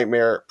 New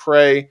Nightmare,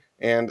 Prey,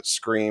 and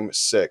Scream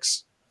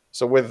 6.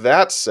 So with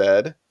that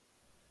said,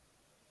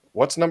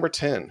 what's number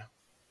 10?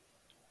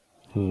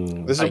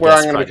 This is I where I'm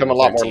guess going to Friday become the a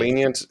lot more 13th.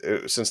 lenient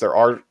since there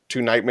are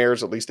 2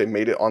 nightmares. At least they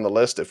made it on the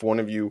list. If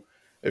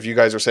you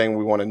guys are saying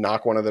we want to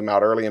knock one of them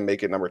out early and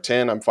make it number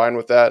 10, I'm fine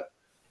with that.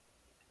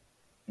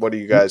 What are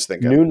you guys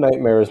thinking? New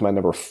Nightmare is my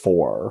number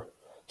 4,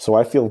 so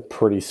I feel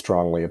pretty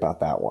strongly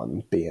about that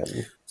one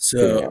being.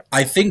 So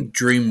I think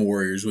Dream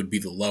Warriors would be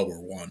the lower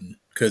one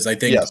because I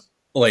think Yes.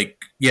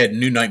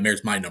 New Nightmare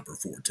is my number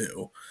 4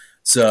 too.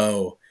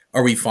 So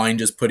are we fine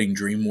just putting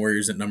Dream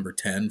Warriors at number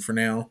 10 for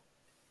now?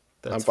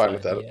 I'm fine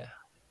with that. Yeah.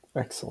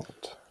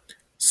 Excellent.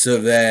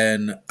 So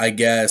then I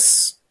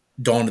guess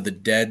Dawn of the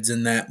Dead's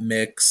in that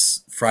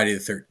mix. Friday the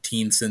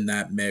 13th's in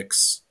that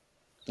mix.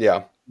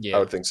 Yeah, Yeah. I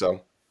would think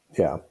so.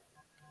 Yeah.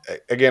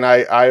 Again,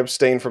 I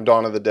abstain from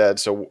Dawn of the Dead.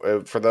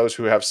 So for those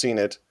who have seen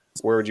it,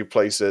 where would you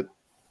place it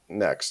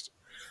next?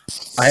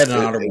 I had an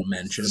honorable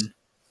mention.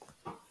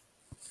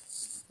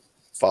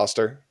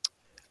 Foster?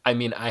 I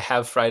mean, I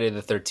have Friday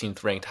the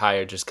 13th ranked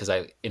higher just because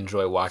I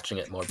enjoy watching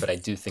it more, but I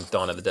do think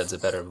Dawn of the Dead's a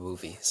better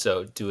movie.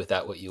 So do with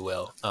that what you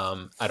will.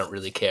 I don't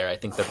really care. I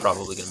think they're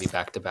probably going to be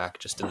back to back,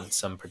 just in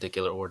some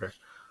particular order.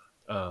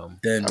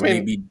 Then I mean,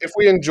 maybe if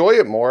we enjoy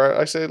it more,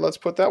 I say let's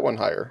put that one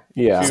higher.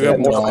 Yeah. If you have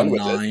more Dawn fun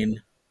with it.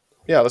 9.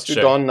 Yeah, let's do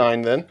Sure. Dawn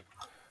 9 then.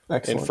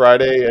 Excellent. And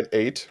Friday at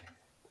 8.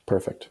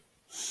 Perfect.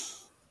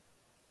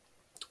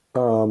 I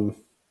do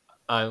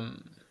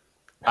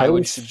we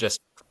would s-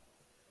 suggest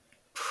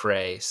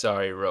Prey.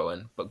 Sorry,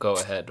 Rowan, but go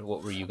ahead.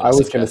 What were you I going to was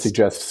suggest? going to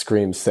suggest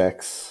Scream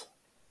 6.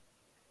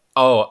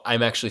 Oh,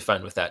 I'm actually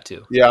fine with that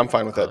too. Yeah, I'm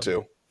fine with that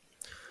too.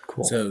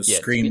 Cool. So Yeah,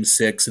 Scream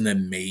 6 and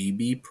then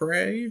maybe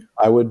Prey?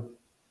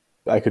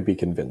 I could be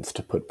convinced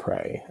to put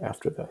Prey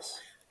after this.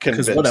 Because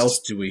Convinced. what else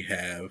do we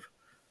have?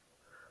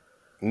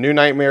 New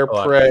Nightmare,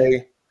 Oh,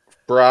 Prey,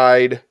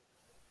 Bride,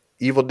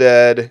 Evil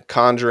Dead,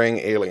 Conjuring,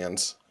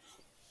 Aliens.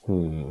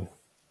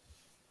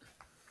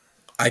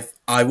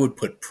 I would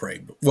put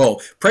Prey.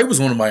 Well, Prey was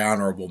one of my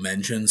honorable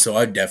mentions, so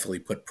I'd definitely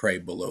put Prey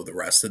below the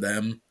rest of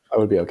them. I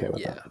would be okay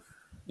with that.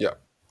 Yeah.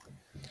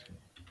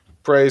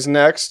 Prey's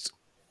next.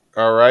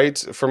 All right.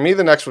 For me,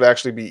 the next would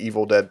actually be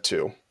Evil Dead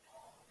 2.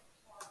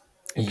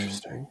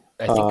 Interesting.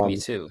 I think me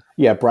too.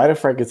 Yeah, Bride of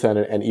Frankenstein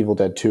and Evil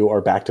Dead 2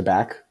 are back to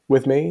back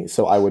with me,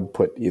 so I would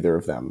put either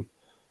of them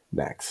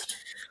next.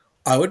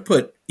 I would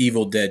put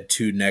Evil Dead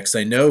 2 next.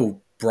 I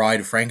know Bride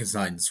of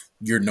Frankenstein's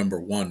your number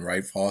 1,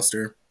 right,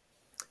 Foster?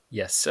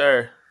 Yes,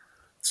 sir.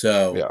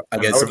 So Yeah. I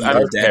guess I'm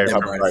Evil Dead, prepared then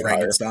for Bride Bride of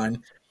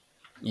Frankenstein.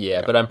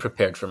 Yeah, but I'm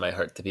prepared for my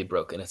heart to be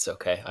broken. It's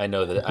okay. I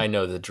know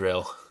the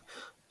drill.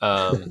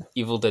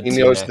 Evil Dead He 2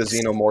 knows the next.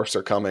 xenomorphs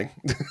are coming.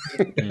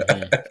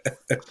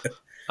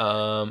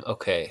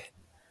 Okay.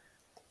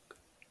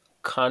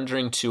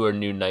 Conjuring 2 or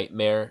New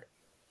Nightmare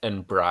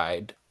and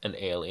Bride and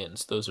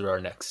Aliens. Those are our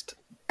next.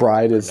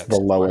 Bride is the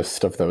next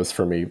lowest of those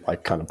for me,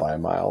 like kind of by a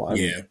mile. I'm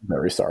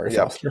very sorry,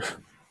 Yeah. Foster.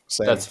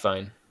 Same. That's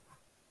fine.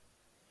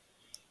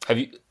 Have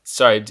you?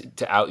 Sorry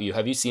to out you.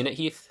 Have you seen it,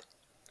 Heath?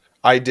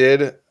 I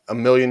did a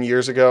million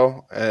years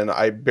ago, and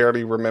I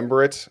barely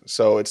remember it.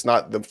 So it's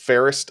not the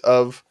fairest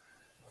of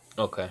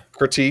Okay.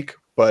 critique,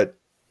 but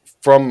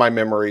from my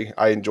memory,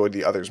 I enjoyed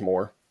the others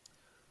more.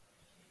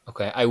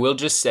 Okay. I will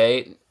just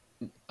say,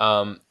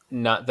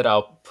 not that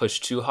I'll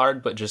push too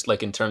hard, but just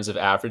like in terms of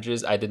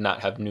averages, I did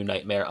not have New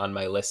Nightmare on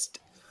my list.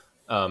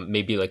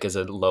 Maybe like as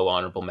a low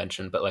honorable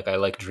mention, but like I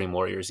like Dream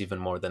Warriors even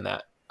more than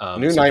that.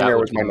 New So Nightmare that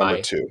would was be my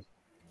number 2.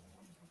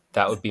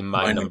 That would be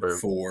my My number.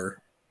 4.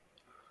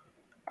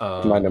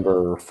 My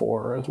number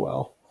 4 as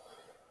well.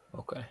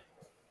 Okay.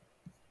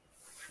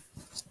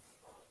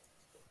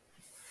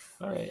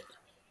 All right.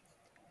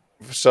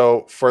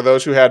 So for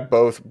those who had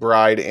both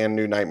Bride and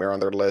New Nightmare on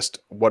their list,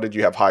 what did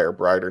you have higher,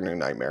 Bride or New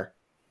Nightmare?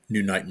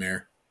 New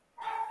Nightmare.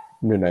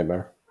 New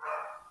Nightmare.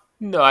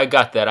 No, I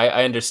got that.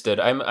 I understood.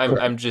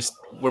 I'm just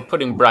we're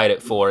putting Bride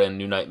at 4 and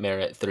New Nightmare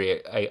at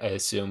 3. I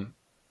assume,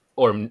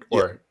 or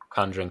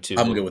Conjuring 2.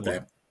 I'm good with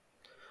that.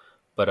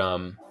 But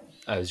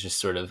I was just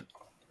sort of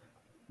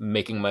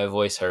making my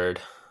voice heard.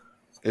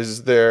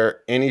 Is there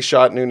any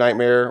shot New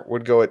Nightmare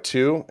would go at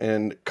 2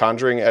 and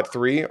Conjuring at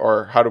 3?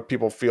 Or how do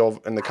people feel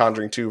in the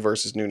Conjuring 2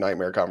 versus New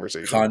Nightmare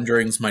conversation?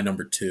 Conjuring's my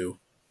number 2.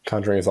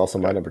 Conjuring is also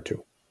my number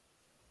 2.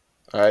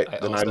 All right, I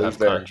then I also leave have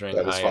there. Conjuring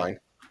That is higher. fine.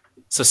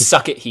 So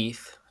suck it,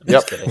 Heath. I'm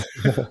Yep. just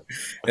kidding.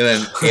 And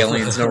then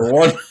Aliens number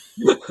 1.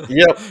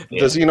 Yep,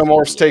 the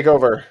xenomorphs take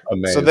over.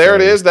 Amazing. So there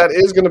it is. That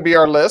is going to be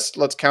our list.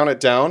 Let's count it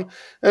down.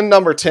 And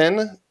number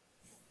 10,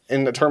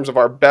 in the terms of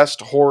our best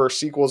horror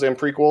sequels and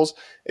prequels,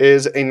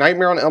 is A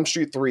Nightmare on Elm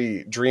Street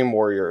 3, Dream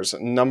Warriors.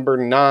 Number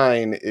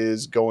 9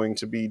 is going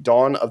to be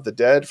Dawn of the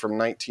Dead from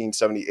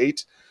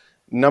 1978.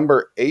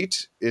 Number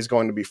 8 is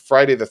going to be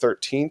Friday the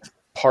 13th,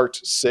 Part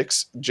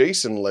 6,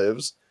 Jason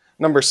Lives.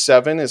 Number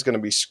 7 is going to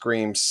be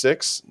Scream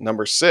 6.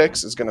 Number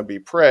 6 is going to be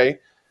Prey.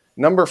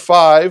 Number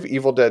 5,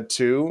 Evil Dead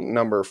 2.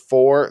 Number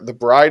 4, The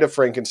Bride of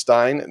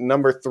Frankenstein.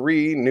 Number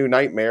 3, New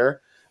Nightmare.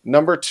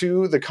 Number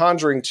 2, The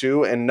Conjuring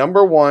 2. And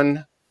number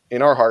 1,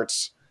 in our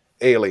hearts,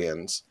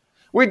 Aliens.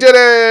 We did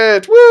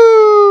it!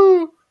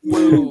 Woo!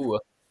 Woo!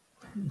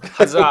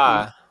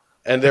 Huzzah!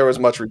 And there was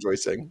much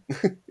rejoicing.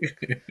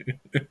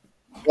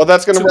 Well,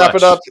 that's going to Too wrap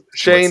it much, up. some would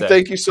Shane, say.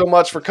 thank you so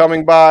much for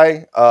coming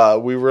by.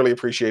 We really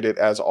appreciate it,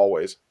 as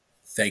always.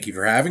 Thank you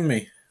for having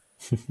me.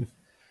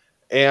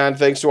 And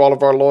thanks to all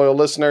of our loyal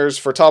listeners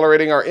for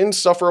tolerating our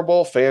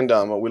insufferable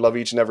fandom. We love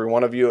each and every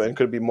one of you and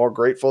could be more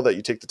grateful that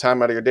you take the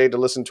time out of your day to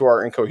listen to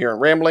our incoherent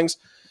ramblings.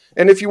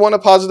 And if you want to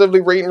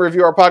positively rate and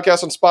review our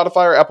podcast on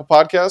Spotify or Apple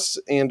Podcasts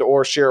and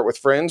or share it with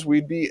friends,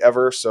 we'd be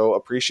ever so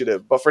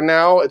appreciative. But for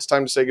now, it's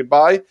time to say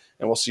goodbye,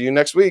 and we'll see you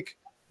next week.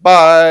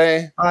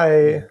 Bye.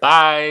 Bye.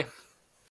 Bye.